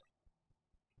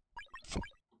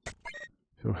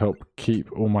 It'll help keep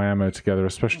all my ammo together,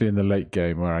 especially in the late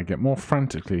game where I get more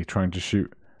frantically trying to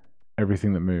shoot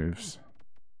everything that moves.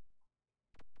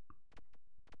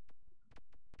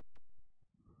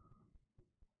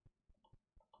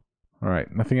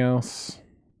 Alright, nothing else.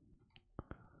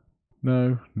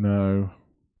 No, no.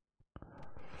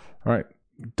 Alright,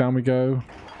 down we go.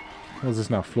 What is this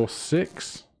now? Floor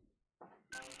 6?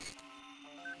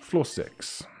 Floor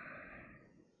 6.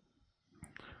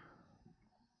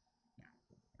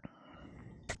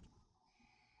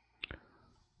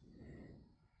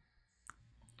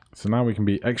 So now we can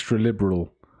be extra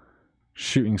liberal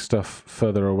shooting stuff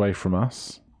further away from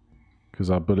us, because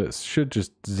our bullets should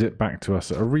just zip back to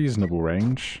us at a reasonable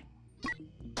range.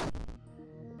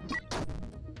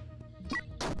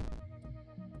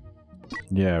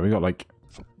 Yeah, we got like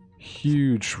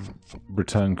huge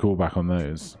return callback on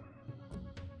those.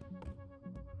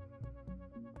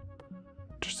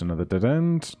 Just another dead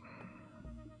end.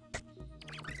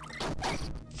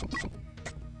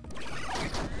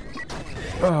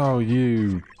 Oh,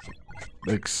 you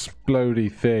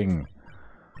explodey thing.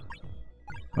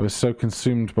 I was so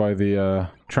consumed by the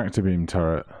tractor beam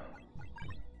turret.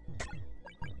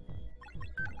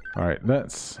 Alright,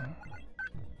 let's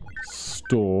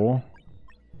store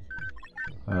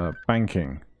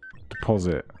banking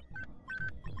deposit.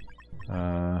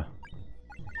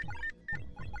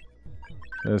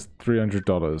 There's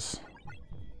 $300.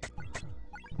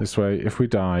 This way, if we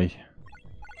die,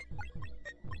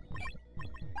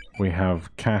 we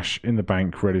have cash in the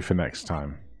bank ready for next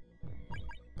time.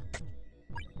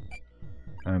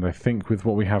 And I think with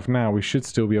what we have now, we should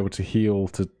still be able to heal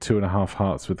to 2.5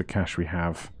 hearts with the cash we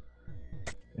have,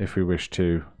 if we wish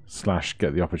to, /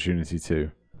 get the opportunity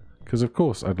to. Because of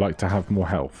course I'd like to have more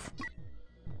health.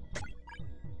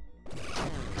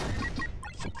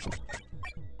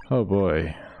 Oh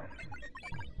boy.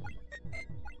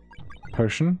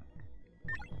 Potion.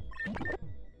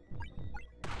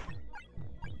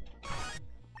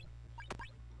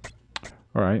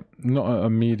 Alright, not at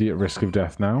immediate risk of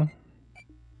death now,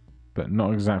 but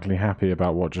not exactly happy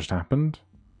about what just happened.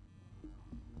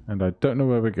 And I don't know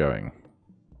where we're going.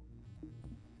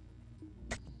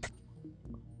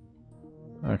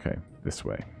 Okay, this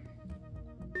way.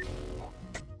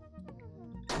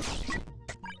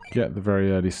 Get the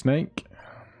very early snake.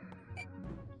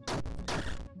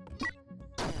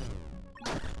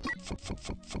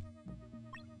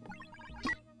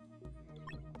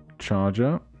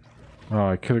 Charger. Oh,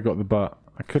 I could have got the butt.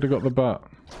 I could have got the butt.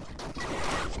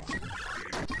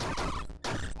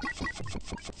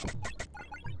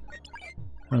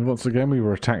 And once again, we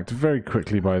were attacked very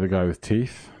quickly by the guy with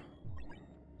teeth.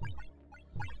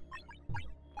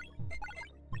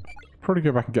 Probably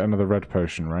go back and get another red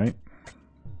potion, right?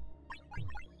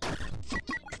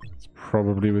 It's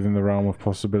probably within the realm of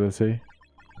possibility.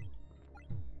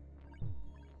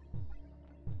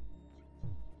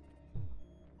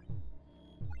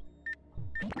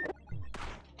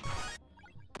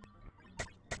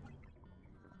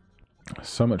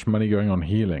 So much money going on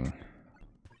healing.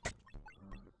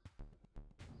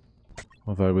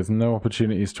 Although with no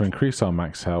opportunities to increase our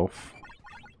max health,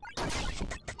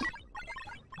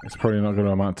 it's probably not going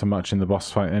to amount to much in the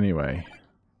boss fight anyway.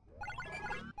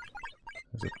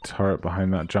 There's a turret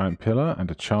behind that giant pillar and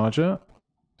a charger.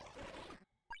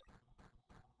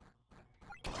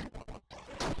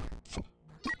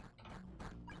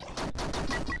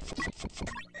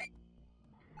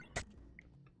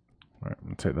 Right, I'm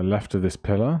going to take the left of this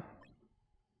pillar.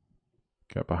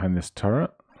 Get behind this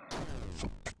turret.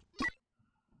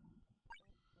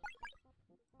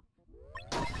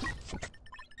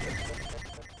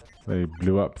 They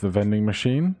blew up the vending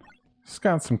machine.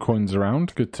 Scattered some coins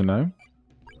around. Good to know.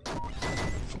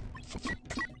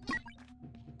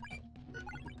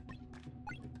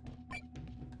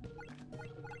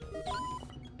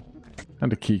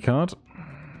 And a key card.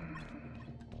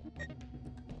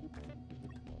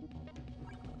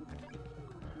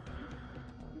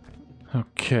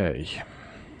 Okay.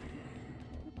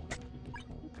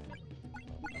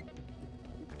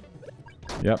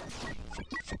 Yep.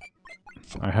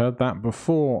 I heard that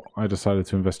before I decided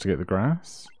to investigate the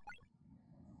grass.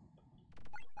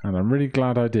 And I'm really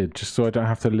glad I did, just so I don't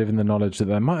have to live in the knowledge that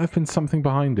there might have been something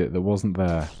behind it that wasn't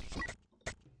there.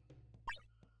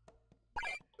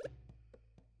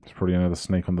 There's probably another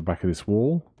snake on the back of this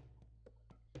wall.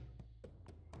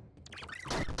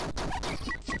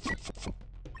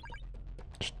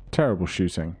 Just terrible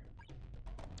shooting.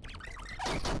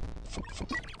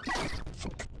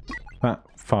 That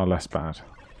far less bad.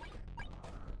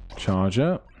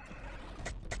 Charger.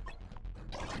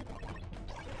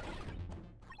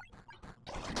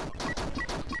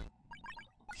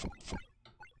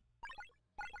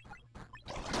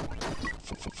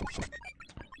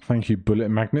 Thank you, Bullet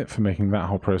Magnet, for making that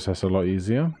whole process a lot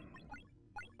easier.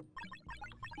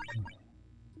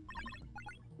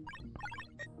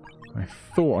 I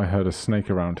thought I heard a snake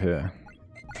around here.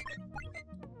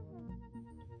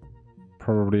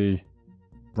 Probably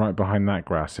right behind that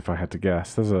grass, if I had to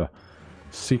guess. There's a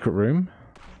secret room.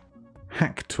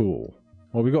 Hack tool.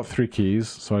 Well, we got 3 keys,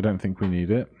 so I don't think we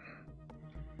need it.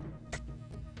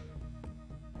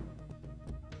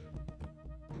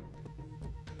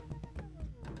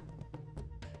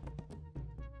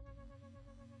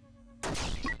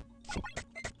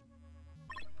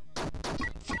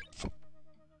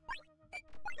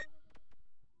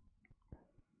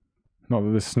 Not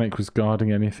that this snake was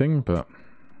guarding anything, but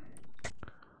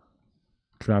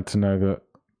glad to know that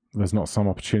there's not some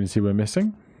opportunity we're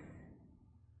missing.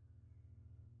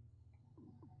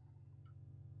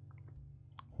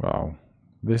 Wow,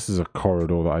 this is a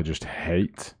corridor that I just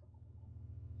hate.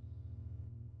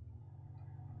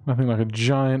 Nothing like a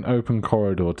giant open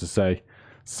corridor to say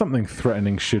something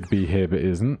threatening should be here but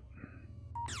isn't.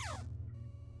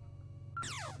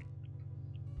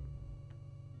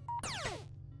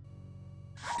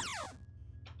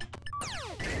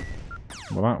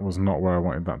 Well, that was not where I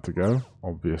wanted that to go,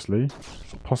 obviously.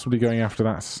 Possibly going after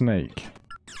that snake.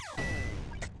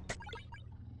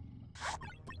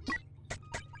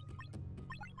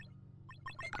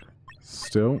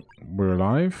 Still, we're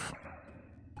alive.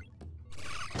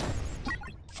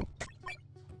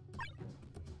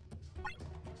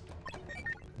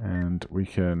 And we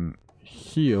can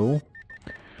heal.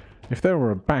 If there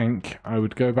were a bank, I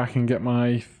would go back and get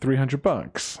my 300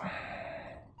 bucks.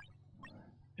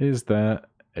 Is there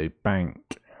a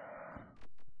bank?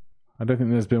 I don't think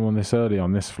there's been one this early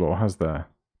on this floor, has there?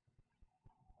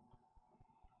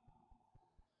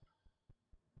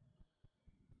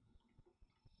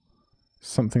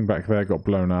 Something back there got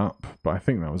blown up, but I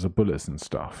think that was a bullets and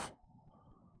stuff.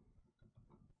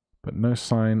 But no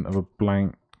sign of a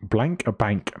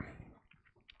bank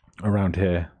around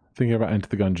here. Thinking about Enter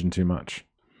the Gungeon too much.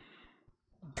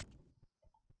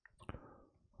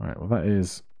 Alright, well that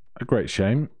is a great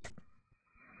shame.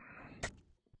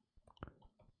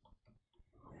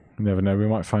 You never know, we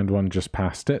might find one just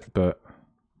past it, but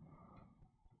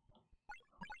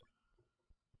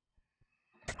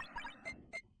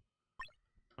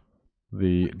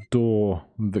the door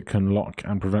that can lock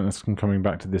and prevent us from coming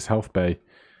back to this health bay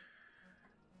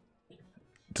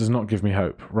does not give me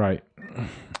hope. Right.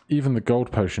 Even the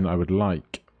gold potion I would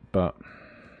like, but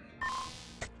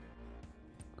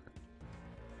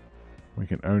we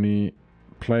can only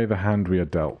play the hand we are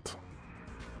dealt.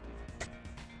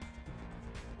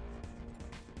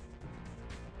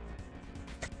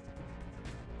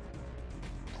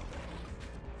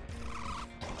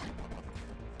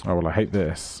 Oh, well, I hate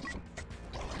this.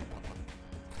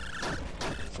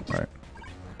 Right.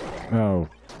 Oh,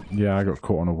 yeah, I got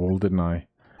caught on a wall, didn't I?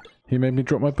 He made me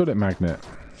drop my bullet magnet.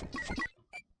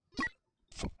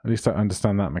 At least I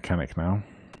understand that mechanic now.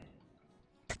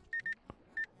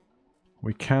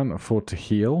 We can afford to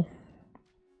heal.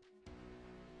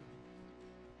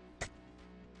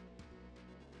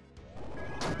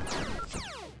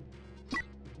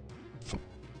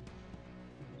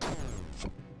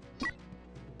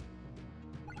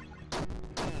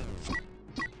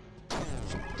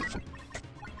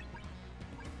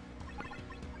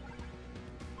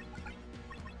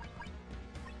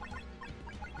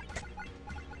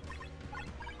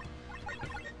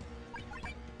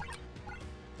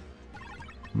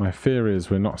 My fear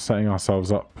is we're not setting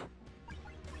ourselves up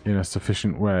in a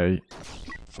sufficient way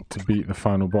to beat the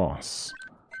final boss.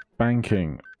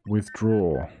 Banking,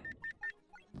 withdraw,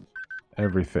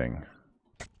 everything.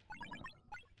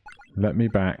 Let me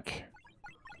back.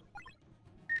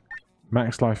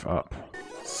 Max life up.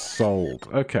 Sold.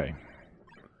 Okay.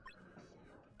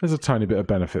 There's a tiny bit of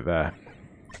benefit there.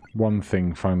 One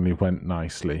thing finally went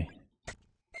nicely.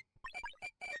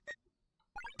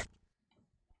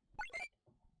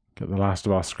 Get the last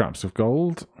of our scraps of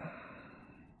gold.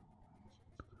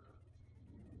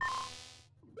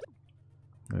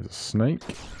 There's a snake.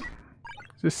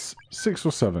 Is this 6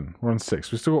 or 7? We're on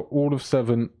 6. We've still got all of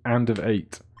 7 and of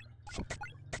 8.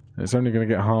 It's only going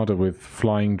to get harder with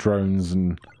flying drones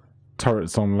and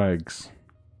turrets on legs.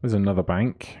 There's another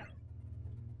bank.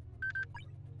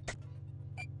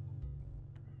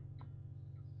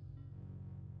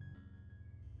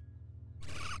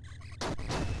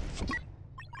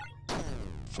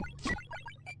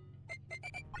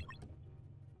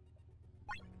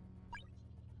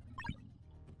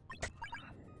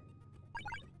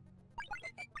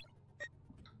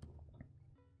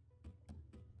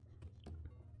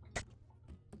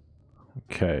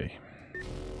 Okay.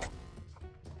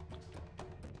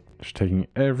 Just taking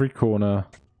every corner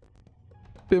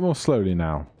a bit more slowly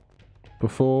now.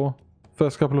 Before,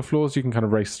 first couple of floors you can kind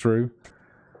of race through,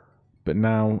 but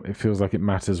now it feels like it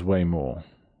matters way more.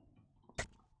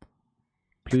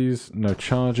 Please, no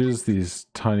charges. These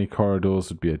tiny corridors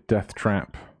would be a death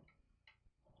trap.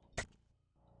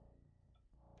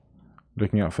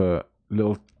 Looking out for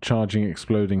little charging,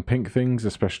 exploding pink things,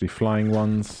 especially flying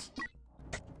ones.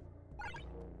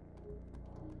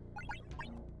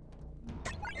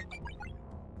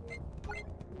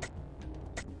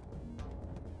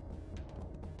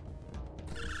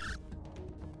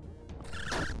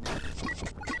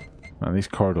 Man, these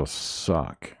corridors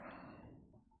suck.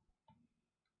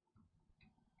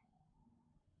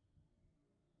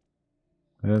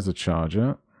 There's a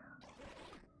charger.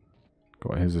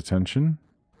 Got his attention.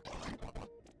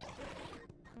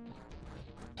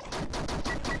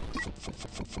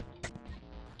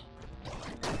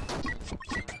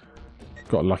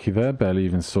 Got lucky there, barely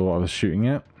even saw what I was shooting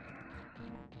at.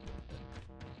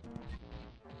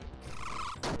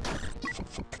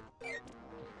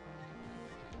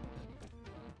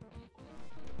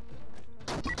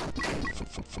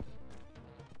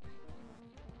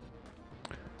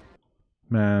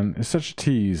 Man, it's such a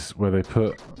tease where they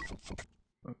put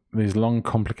these long,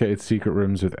 complicated secret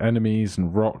rooms with enemies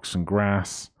and rocks and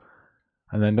grass,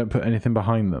 and then don't put anything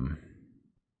behind them.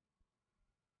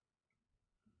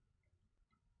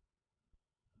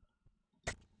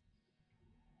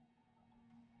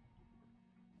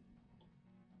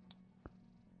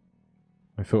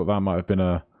 I thought that might have been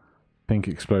a pink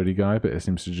explodey guy, but it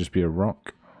seems to just be a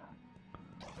rock.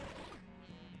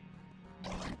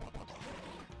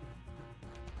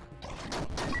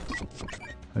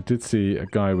 I did see a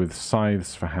guy with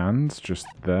scythes for hands just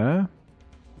there.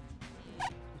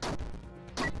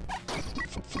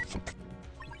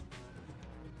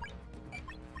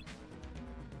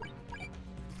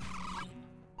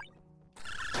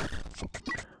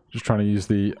 Just trying to use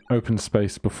the open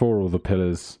space before all the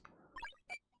pillars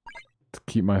to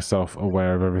keep myself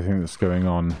aware of everything that's going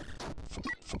on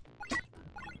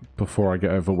before I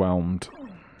get overwhelmed.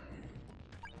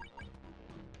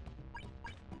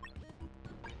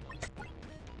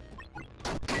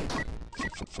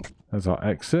 There's our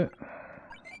exit.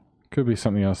 Could be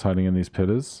something else hiding in these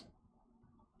pillars.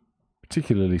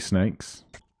 Particularly snakes.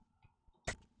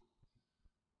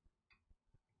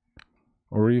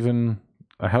 Or even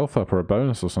a health up or a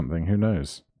bonus or something, who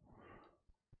knows?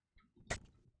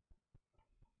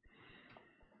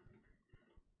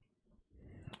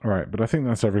 Alright, but I think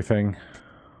that's everything.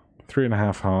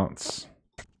 3.5 hearts.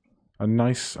 A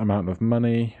nice amount of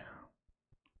money.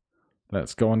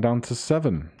 Let's go on down to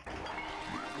 7.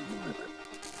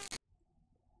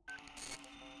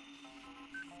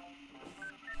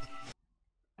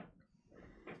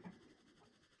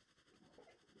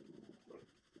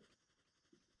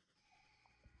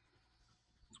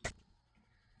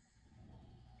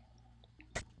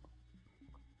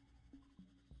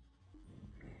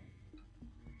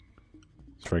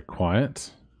 It's very quiet.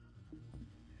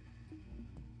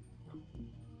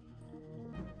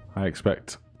 I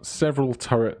expect several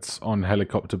turrets on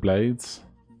helicopter blades.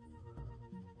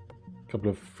 A couple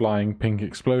of flying pink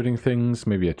exploding things,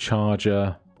 maybe a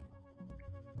charger.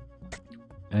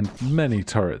 And many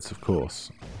turrets, of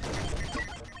course.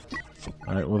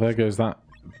 Alright, well there goes that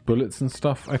bullets and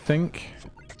stuff, I think.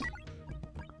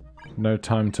 No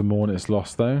time to mourn its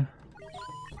loss, though.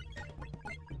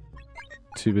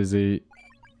 Too busy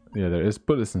Yeah, there is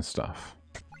bullets and stuff.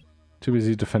 Too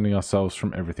busy defending ourselves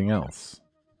from everything else.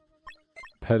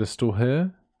 Pedestal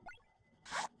here.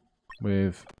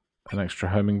 With an extra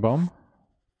homing bomb.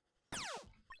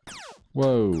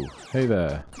 Whoa, hey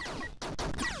there.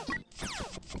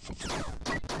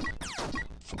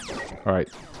 Alright,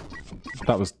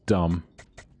 that was dumb.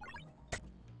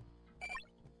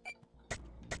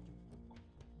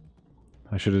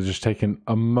 I should have just taken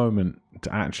a moment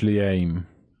to actually aim,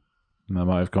 and that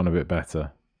might have gone a bit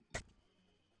better.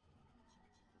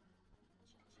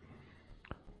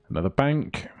 Another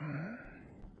bank.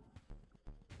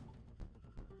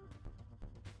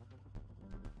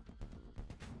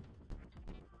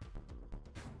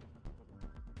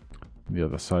 The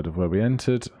other side of where we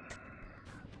entered.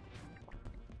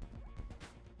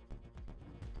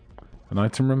 An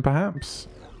item room, perhaps?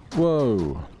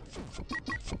 Whoa!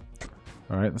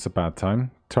 Alright, that's a bad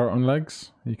time. Turret on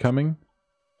legs, are you coming?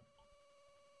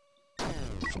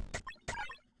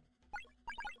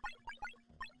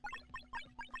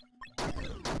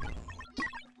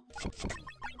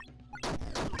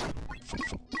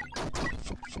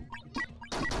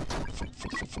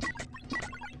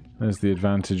 There's the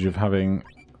advantage of having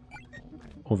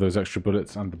all those extra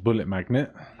bullets and the bullet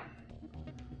magnet.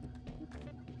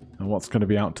 And what's going to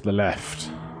be out to the left?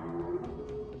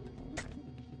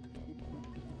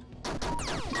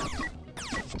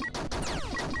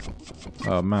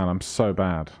 Oh man, I'm so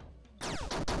bad.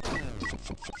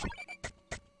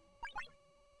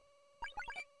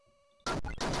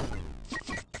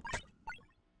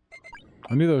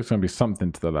 I knew there was going to be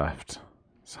something to the left.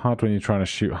 It's hard when you're trying to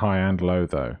shoot high and low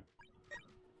though.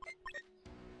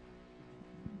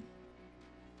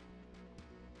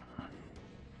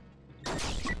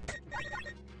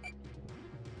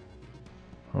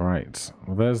 Alright,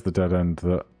 well there's the dead end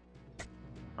that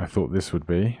I thought this would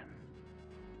be.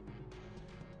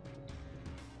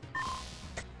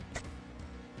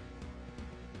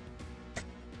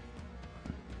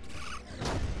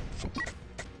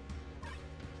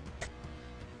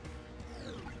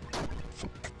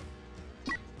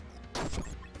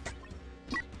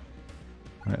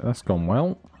 Right, that's gone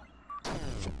well.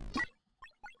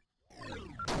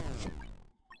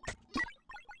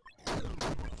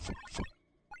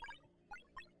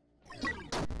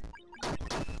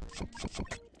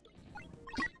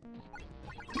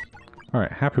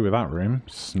 Alright, happy with that room.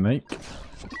 Snake.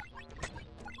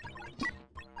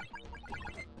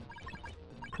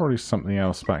 Probably something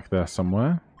else back there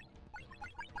somewhere.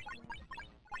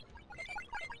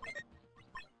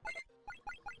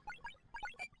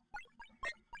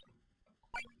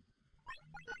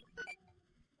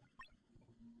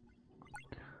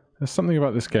 There's something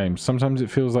about this game. Sometimes it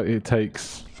feels like it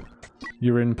takes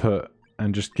your input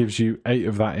and just gives you 8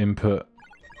 of that input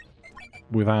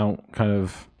without kind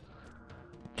of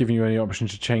giving you any option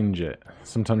to change it.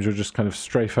 Sometimes you'll just kind of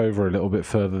strafe over a little bit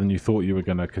further than you thought you were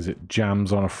gonna because it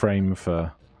jams on a frame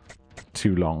for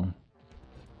too long.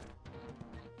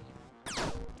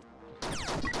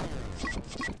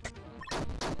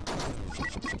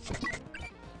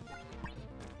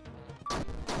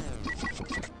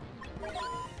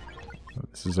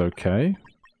 This is okay.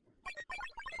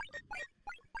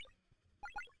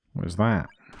 What is that?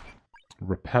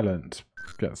 Repellent.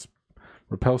 Gets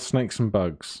repel snakes and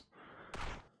bugs.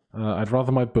 I'd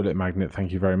rather my bullet magnet,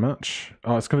 thank you very much.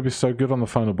 Oh, it's going to be so good on the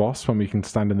final boss when we can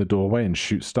stand in the doorway and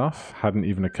shoot stuff. Hadn't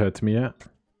even occurred to me yet.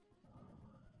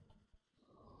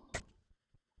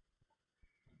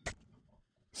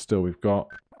 Still, we've got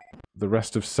the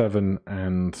rest of 7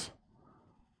 and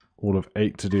all of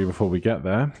 8 to do before we get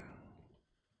there.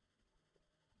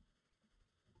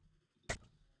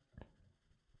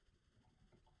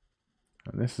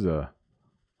 And this is a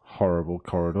horrible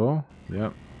corridor.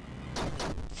 Yep.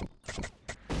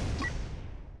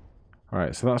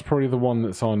 Alright, so that's probably the one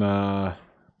that's on a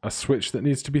switch that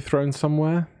needs to be thrown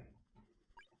somewhere.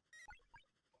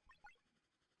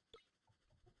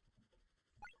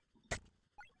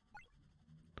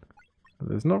 But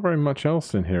there's not very much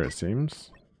else in here, it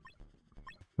seems.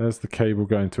 There's the cable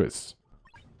going to its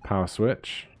power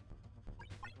switch.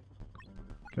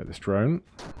 Get this drone.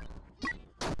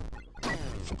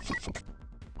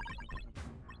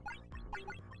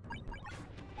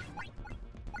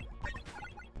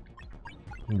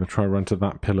 I'm going to try and run to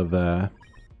that pillar there.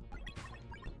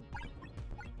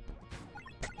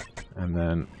 And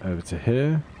then over to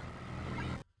here.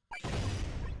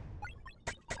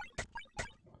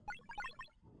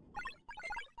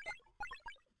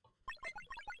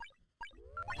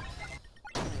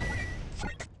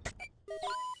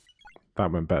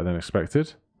 That went better than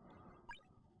expected.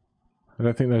 I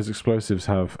don't think those explosives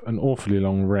have an awfully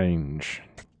long range.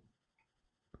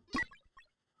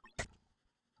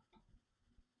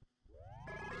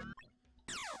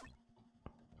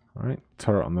 Alright,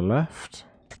 turret on the left.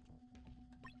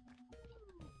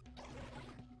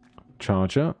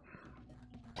 Charger.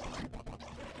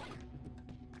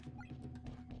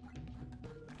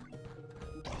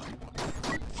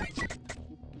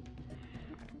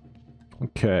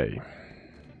 Okay.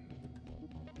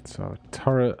 So a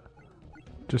turret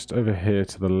just over here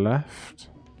to the left.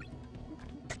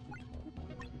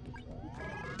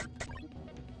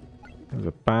 There's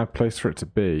a bad place for it to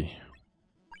be.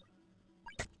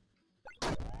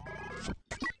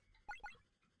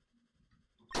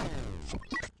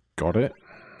 Got it.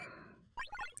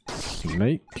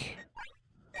 Snake.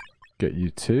 Get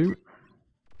you too.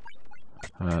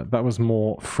 That was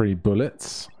more free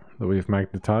bullets that we've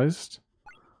magnetized.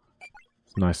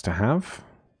 It's nice to have.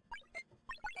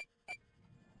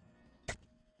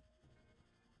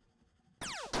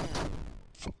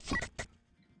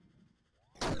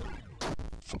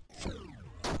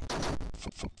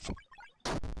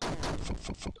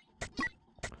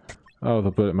 Oh,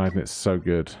 the bullet magnet's so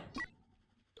good.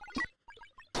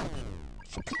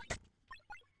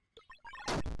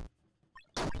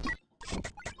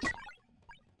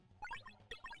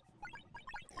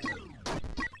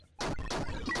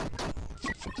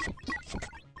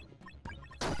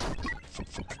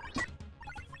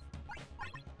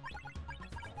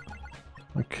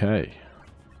 Okay.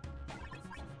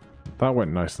 That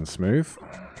went nice and smooth.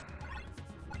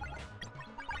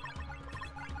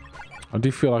 I do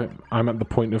feel like I'm at the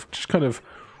point of just kind of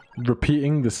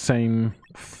repeating the same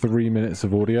 3 minutes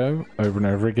of audio over and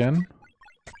over again.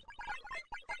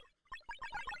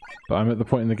 But I'm at the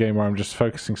point in the game where I'm just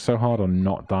focusing so hard on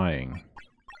not dying.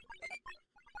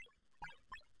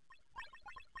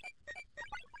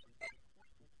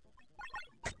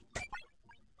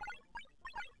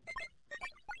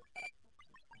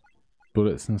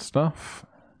 Bullets and stuff.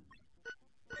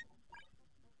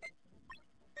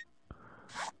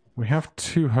 We have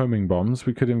 2 homing bombs.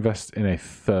 We could invest in a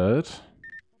 3rd.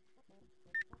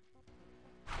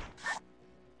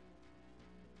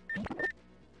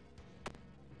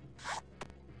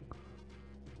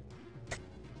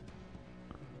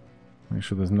 Make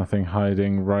sure there's nothing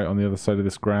hiding right on the other side of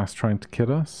this grass trying to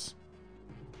kill us.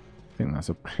 I think that's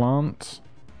a plant.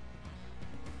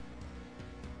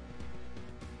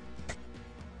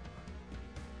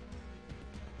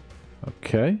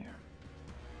 Okay.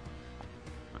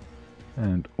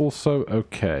 And also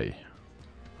okay.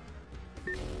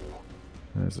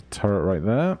 There's a turret right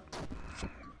there.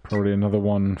 Probably another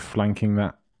one flanking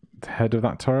that head of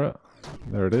that turret.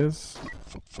 There it is.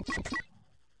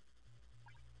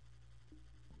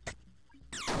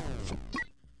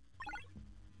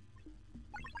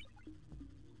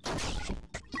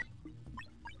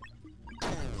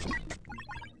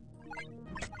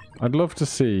 I'd love to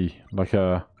see like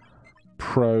a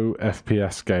pro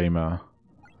FPS gamer,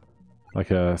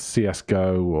 like a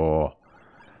CSGO or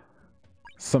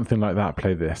something like that,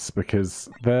 play this, because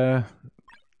their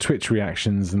Twitch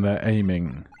reactions and their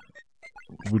aiming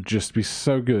would just be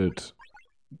so good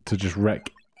to just wreck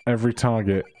every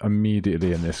target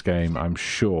immediately in this game, I'm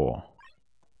sure.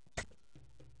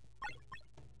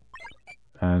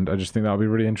 And I just think that would be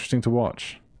really interesting to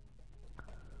watch.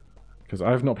 Because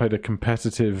I've not played a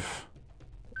competitive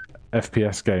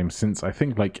FPS game since, I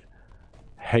think, like,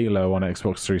 Halo on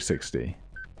Xbox 360.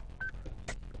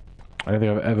 I don't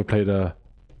think I've ever played a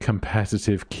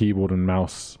competitive keyboard and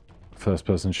mouse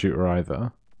first-person shooter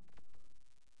either.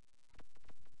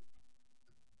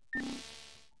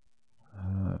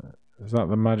 Is that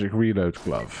the magic reload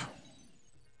glove?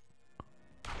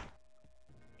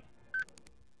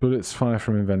 Bullets fire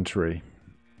from inventory.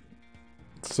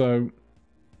 So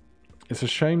it's a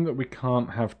shame that we can't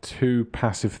have 2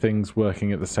 passive things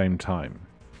working at the same time.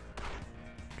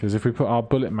 Because if we put our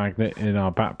bullet magnet in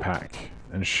our backpack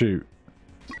and shoot,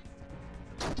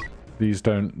 these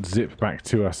don't zip back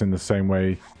to us in the same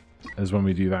way as when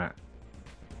we do that.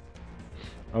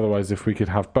 Otherwise, if we could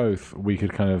have both, we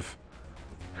could kind of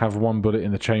have one bullet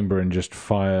in the chamber and just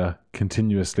fire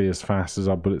continuously as fast as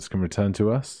our bullets can return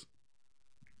to us.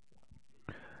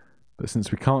 But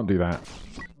since we can't do that,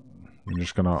 I'm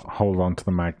just going to hold on to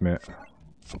the magnet.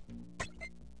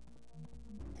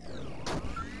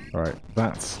 Alright,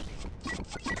 that's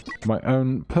my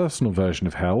own personal version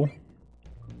of hell.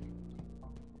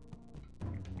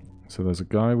 So there's a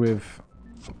guy with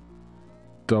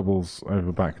doubles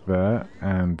over back there,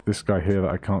 and this guy here that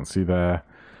I can't see their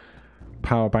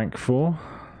power bank for.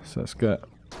 So let's get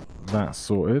that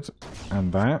sorted,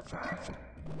 and that.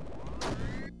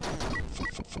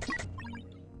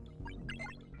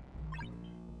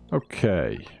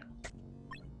 Okay.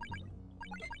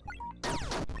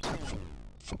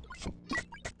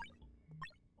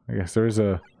 I guess there is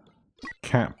a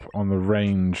cap on the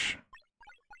range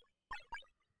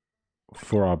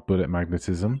for our bullet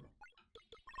magnetism.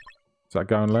 Is that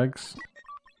going legs?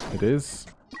 It is.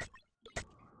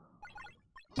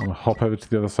 I'm going to hop over to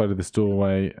the other side of this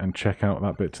doorway and check out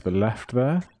that bit to the left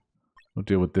there. We'll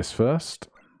deal with this first.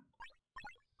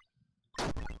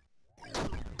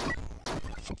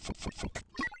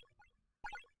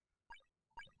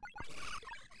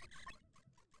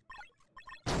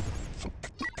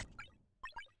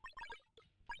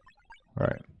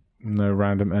 Right, no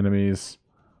random enemies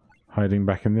hiding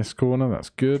back in this corner, that's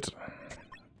good.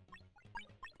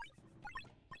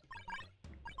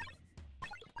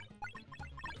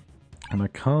 And I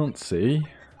can't see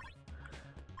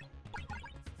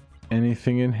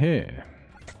anything in here.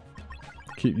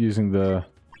 Keep using the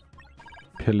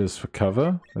pillars for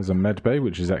cover. There's a med bay,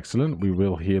 which is excellent. We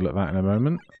will heal at that in a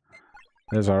moment.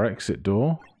 There's our exit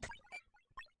door.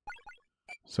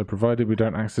 So provided we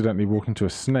don't accidentally walk into a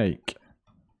snake,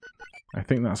 I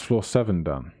think that's floor 7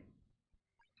 done.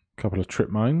 A couple of trip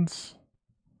mines.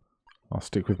 I'll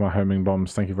stick with my homing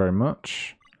bombs, thank you very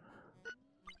much.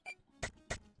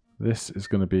 This is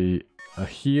going to be a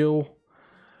heal.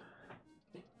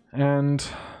 And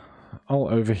I'll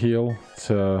overheal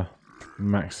to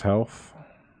max health.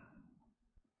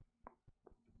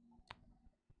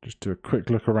 Just do a quick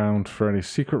look around for any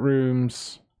secret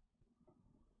rooms.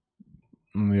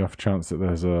 On the off chance that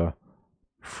there's a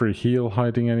free heal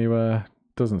hiding anywhere.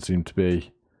 Doesn't seem to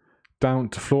be. Down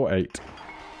to floor 8.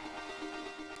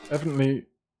 Evidently,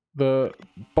 the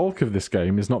bulk of this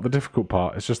game is not the difficult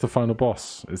part. It's just the final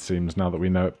boss, it seems, now that we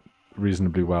know it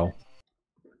reasonably well.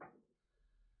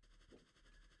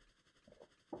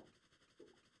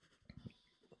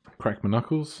 Crack my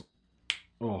knuckles.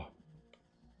 Oh.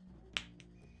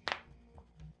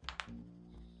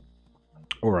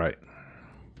 Alright.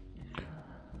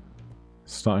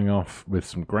 Starting off with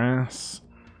some grass.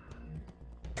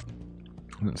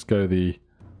 Let's go the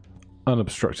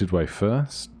unobstructed way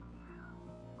first.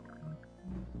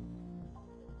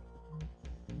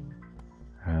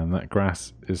 And that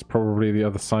grass is probably the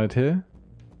other side here.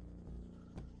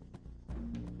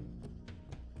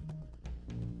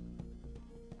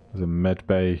 There's a med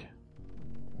bay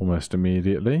almost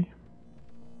immediately.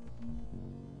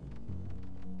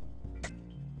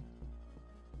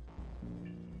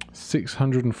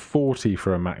 $640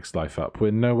 for a max life up.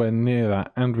 We're nowhere near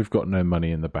that, and we've got no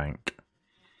money in the bank.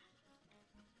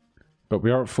 But we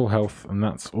are at full health, and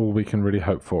that's all we can really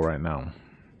hope for right now.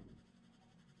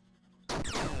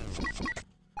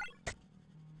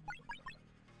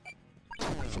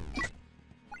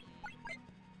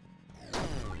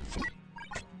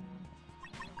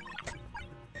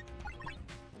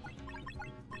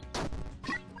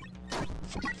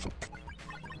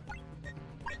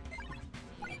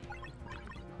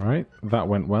 Right, that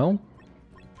went well.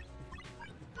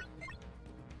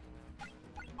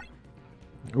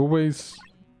 Always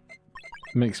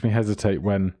makes me hesitate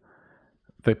when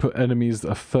they put enemies that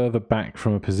are further back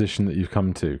from a position that you've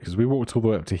come to, because we walked all the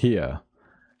way up to here,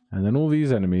 and then all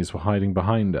these enemies were hiding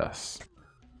behind us,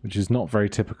 which is not very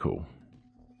typical.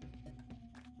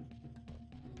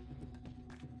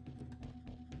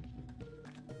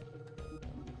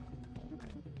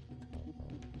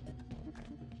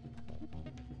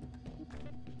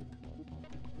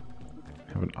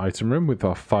 Have an item room with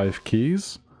our 5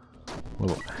 keys.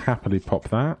 We'll happily pop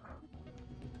that.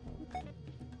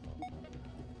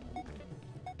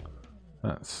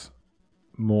 That's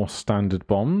more standard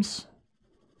bombs.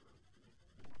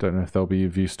 Don't know if they'll be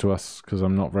of use to us because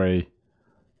I'm not very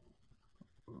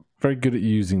good at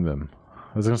using them.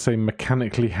 I was going to say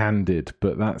mechanically handed,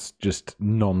 but that's just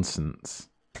nonsense.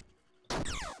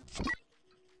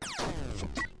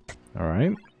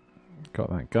 Alright.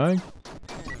 Got that guy.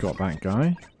 Got that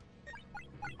guy.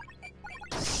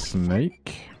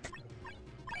 Snake.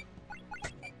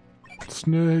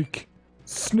 Snake.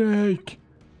 Snake.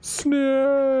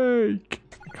 Snake.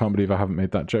 Can't believe I haven't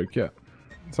made that joke yet.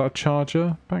 Is that a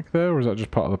charger back there, or is that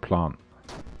just part of the plant?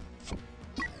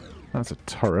 That's a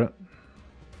turret.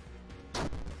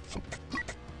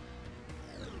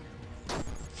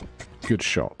 Good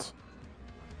shot.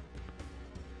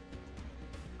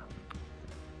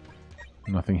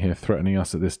 Nothing here threatening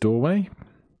us at this doorway.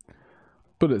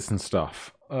 Bullets and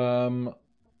stuff. I'm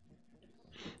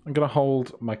going to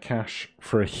hold my cash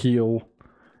for a heal.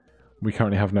 We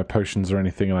currently have no potions or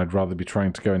anything, and I'd rather be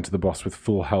trying to go into the boss with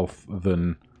full health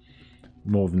than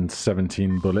more than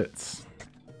 17 bullets.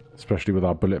 Especially with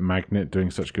our bullet magnet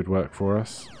doing such good work for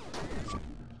us.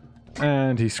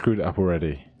 And he screwed it up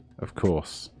already. Of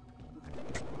course.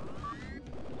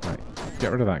 Right,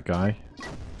 get rid of that guy.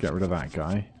 Get rid of that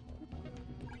guy.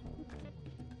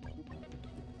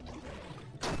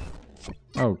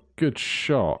 Oh, good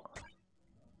shot.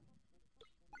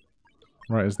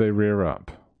 Right as they rear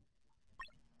up.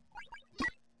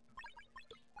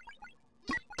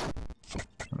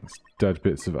 That's dead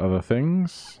bits of other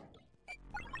things.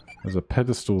 There's a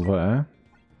pedestal there.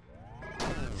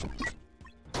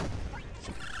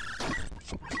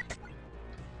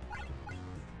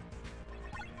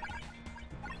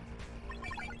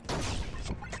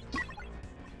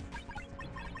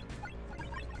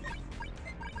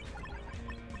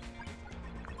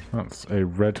 That's a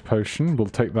red potion. We'll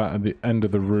take that at the end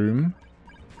of the room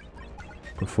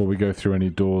before we go through any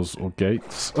doors or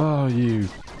gates. Oh, you.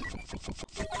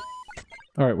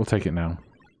 Alright, we'll take it now.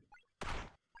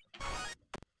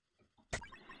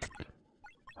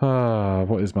 Ah,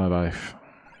 what is my life?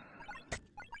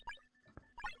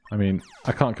 I mean,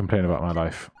 I can't complain about my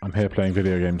life. I'm here playing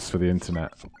video games for the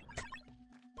internet.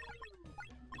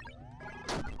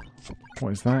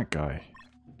 What is that guy?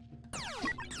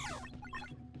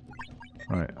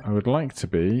 Right, I would like to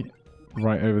be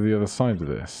right over the other side of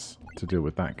this to deal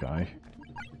with that guy.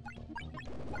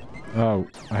 Oh,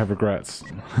 I have regrets.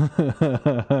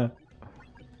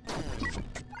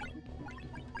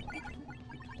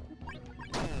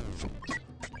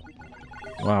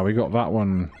 Wow, we got that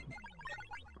one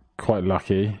quite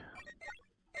lucky.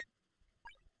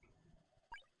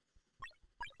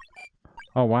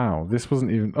 Oh wow, this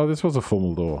wasn't even... Oh, this was a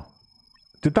formal door.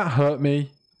 Did that hurt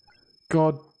me?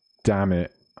 God damn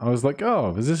it. I was like,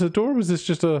 oh, is this a door or was this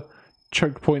just a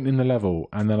choke point in the level?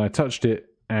 And then I touched it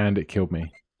and it killed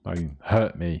me. Like,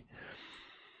 hurt me.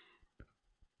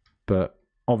 But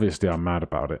obviously I'm mad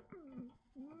about it.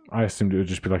 I assumed it would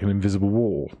just be like an invisible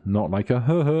wall. Not like a,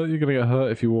 you're gonna get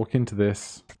hurt if you walk into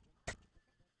this.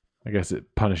 I guess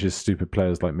it punishes stupid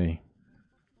players like me.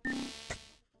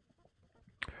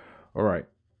 Alright.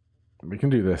 We can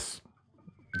do this.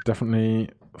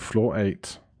 Definitely floor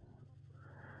 8.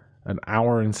 An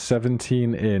hour and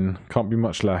 17 in. Can't be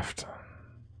much left.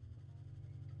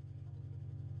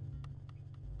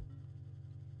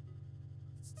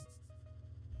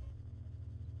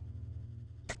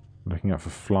 Looking out for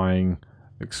flying,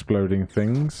 exploding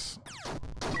things.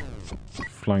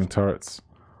 Flying turrets.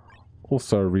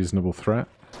 Also a reasonable threat.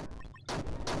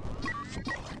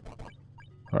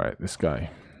 Alright, this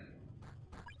guy.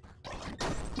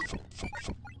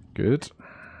 Good.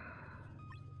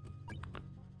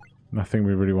 Nothing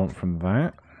we really want from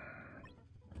that.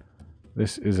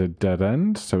 This is a dead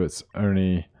end, so it's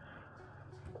only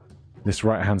this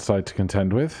right-hand side to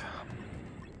contend with.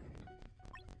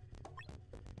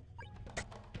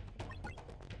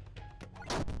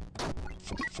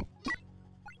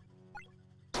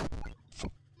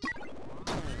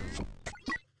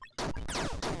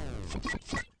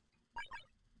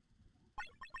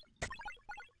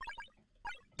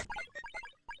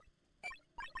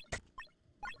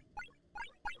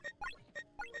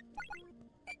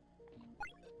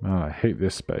 Ah, I hate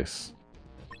this space.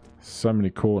 So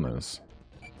many corners.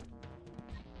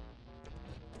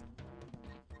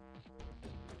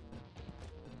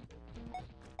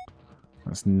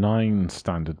 That's 9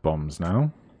 standard bombs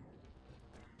now.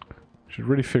 Should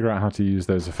really figure out how to use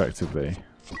those effectively.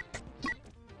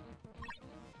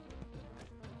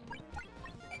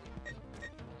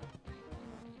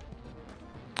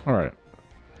 Alright.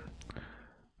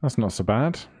 That's not so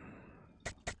bad.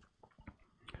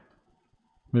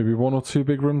 Maybe 1 or 2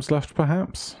 big rooms left,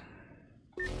 perhaps?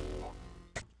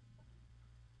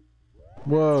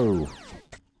 Whoa!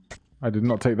 I did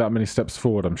not take that many steps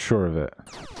forward, I'm sure of it.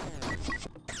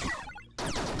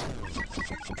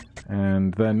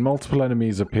 And then multiple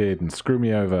enemies appeared and screw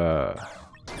me over.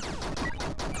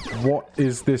 What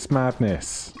is this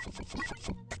madness?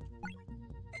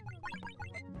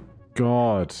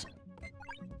 God.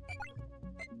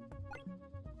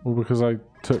 All because I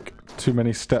took too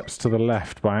many steps to the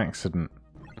left by accident.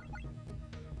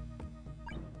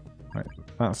 Right,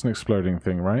 that's an exploding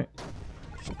thing, right?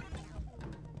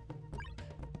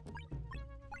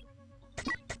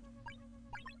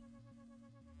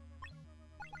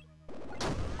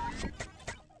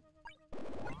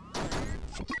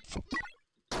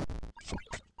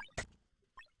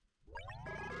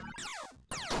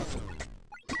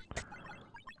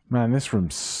 Man, this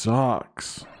room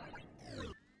sucks.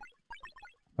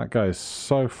 That guy is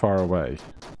so far away.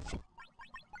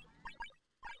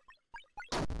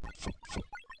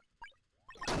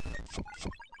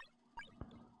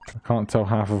 I can't tell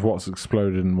half of what's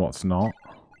exploded and what's not.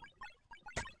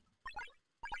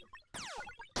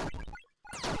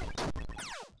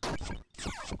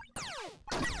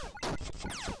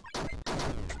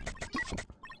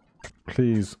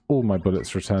 Please, all my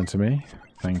bullets return to me.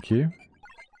 Thank you.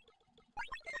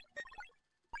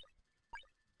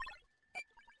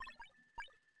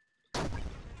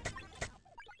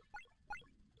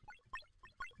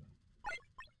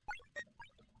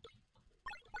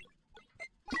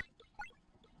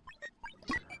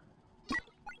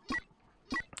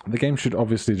 The game should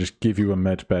obviously just give you a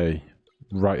med bay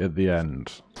right at the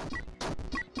end.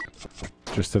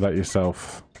 Just to let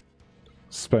yourself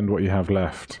spend what you have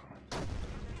left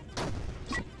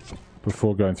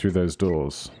before going through those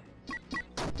doors.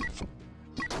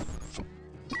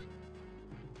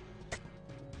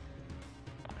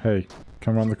 Hey,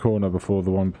 come around the corner before the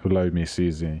one below me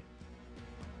sees you.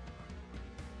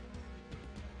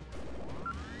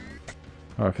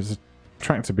 Oh, if it's a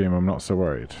tractor beam, I'm not so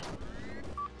worried.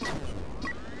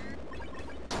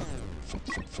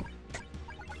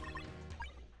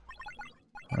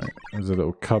 Right, there's a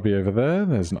little cubby over there.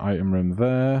 There's an item room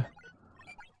there.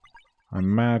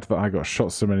 I'm mad that I got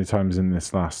shot so many times in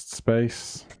this last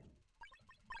space.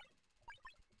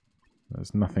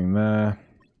 There's nothing there.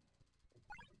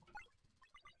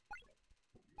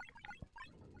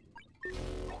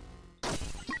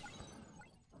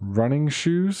 Running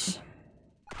shoes?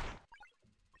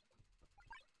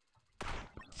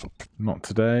 Not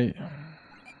today.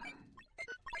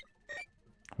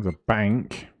 There's a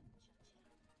bank.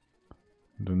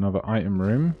 And another item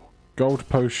room. Gold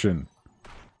potion.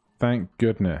 Thank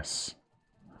goodness.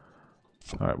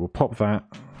 Alright, we'll pop that.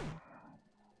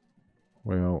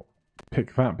 We'll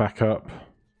pick that back up.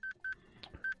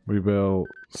 We will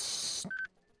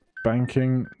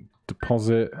banking,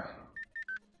 deposit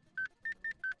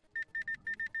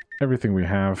everything we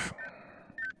have.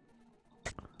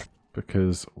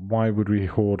 Because why would we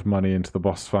hoard money into the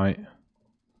boss fight?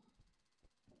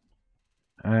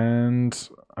 And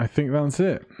I think that's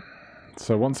it.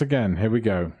 So once again, here we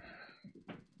go.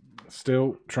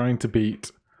 Still trying to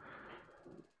beat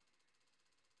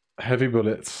Heavy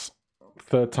Bullets.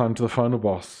 Third time to the final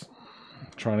boss.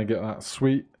 Trying to get that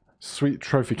sweet, sweet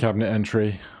trophy cabinet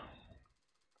entry.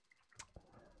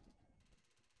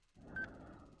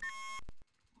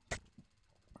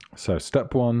 So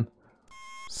step 1,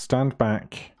 stand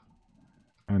back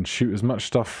and shoot as much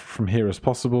stuff from here as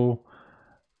possible,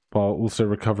 while also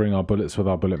recovering our bullets with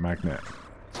our bullet magnet.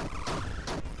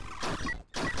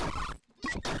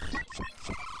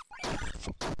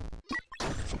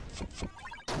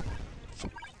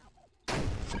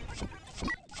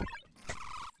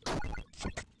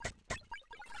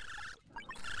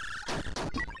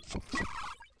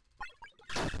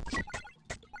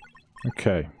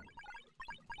 Okay.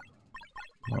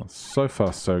 Well, so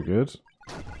far so good.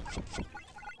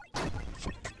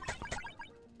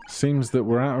 Seems that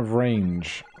we're out of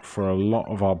range for a lot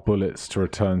of our bullets to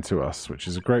return to us, which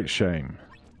is a great shame.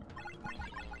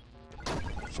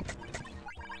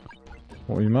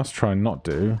 What we must try and not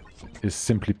do is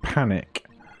simply panic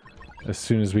as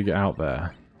soon as we get out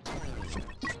there.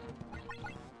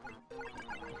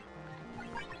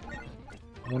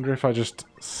 I wonder if I just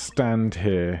stand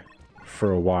here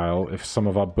for a while, if some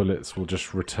of our bullets will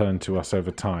just return to us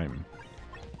over time.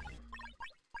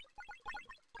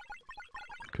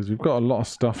 Because we've got a lot of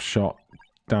stuff shot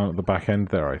down at the back end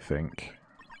there, I think.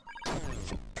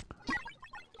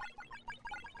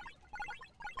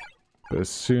 But as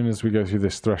soon as we go through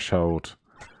this threshold,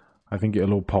 I think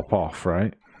it'll all pop off,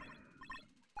 right?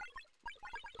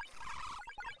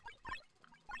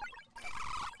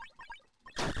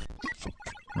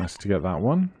 Nice to get that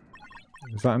one.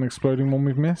 Is that an exploding one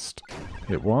we've missed?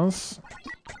 It was.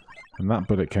 And that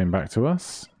bullet came back to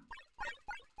us.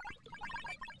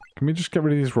 Can we just get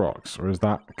rid of these rocks? Or is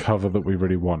that cover that we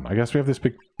really want? I guess we have this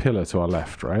big pillar to our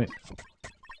left, right?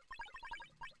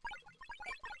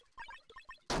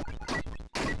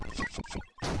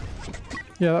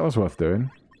 Yeah, that was worth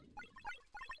doing.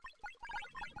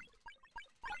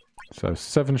 So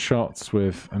 7 shots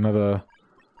with another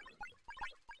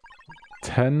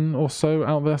 10 or so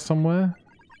out there somewhere.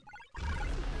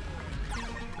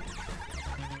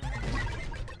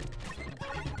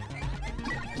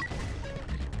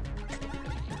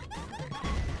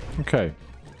 Okay.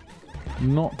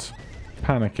 Not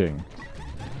panicking.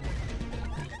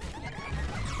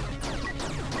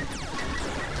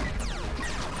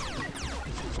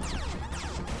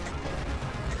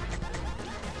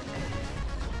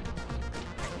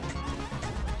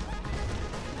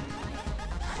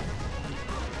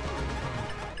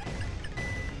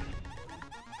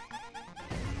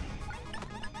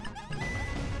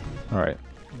 Alright,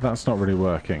 that's not really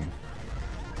working.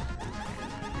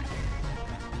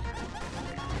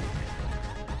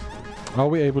 Are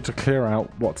we able to clear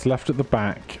out what's left at the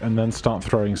back and then start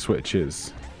throwing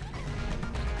switches?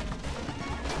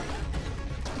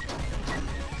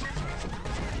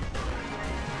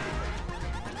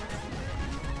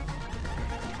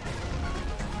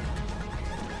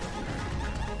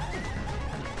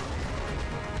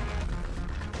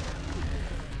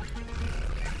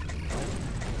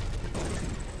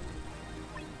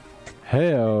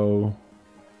 Hey-o.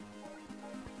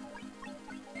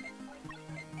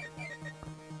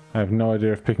 I have no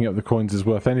idea if picking up the coins is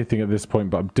worth anything at this point,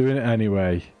 but I'm doing it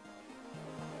anyway.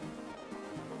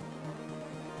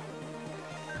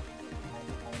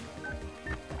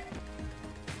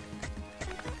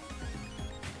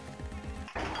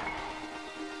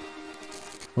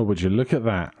 Well, would you look at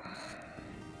that?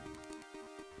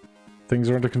 Things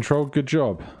are under control. Good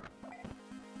job.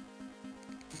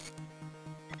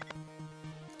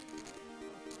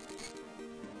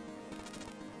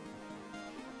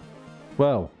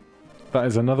 Well, that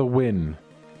is another win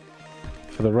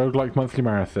for the Roguelike Monthly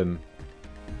Marathon.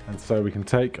 And so we can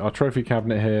take our trophy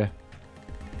cabinet here,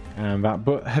 and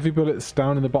that heavy bullet's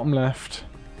down in the bottom left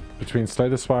between Slay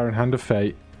the Spire and Hand of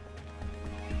Fate,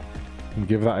 and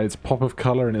give that its pop of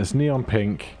colour and its neon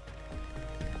pink.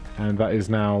 And that is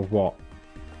now what?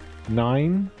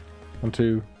 9? 1,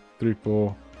 2, 3,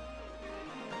 4,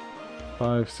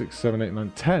 5, 6, 7, 8,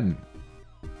 9, 10.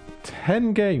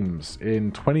 10 games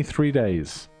in 23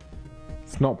 days.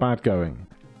 It's not bad going.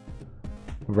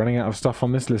 We're running out of stuff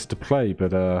on this list to play,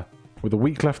 but with a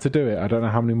week left to do it, I don't know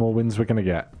how many more wins we're going to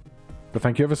get. But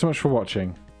thank you ever so much for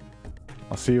watching.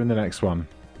 I'll see you in the next one.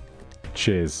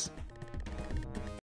 Cheers.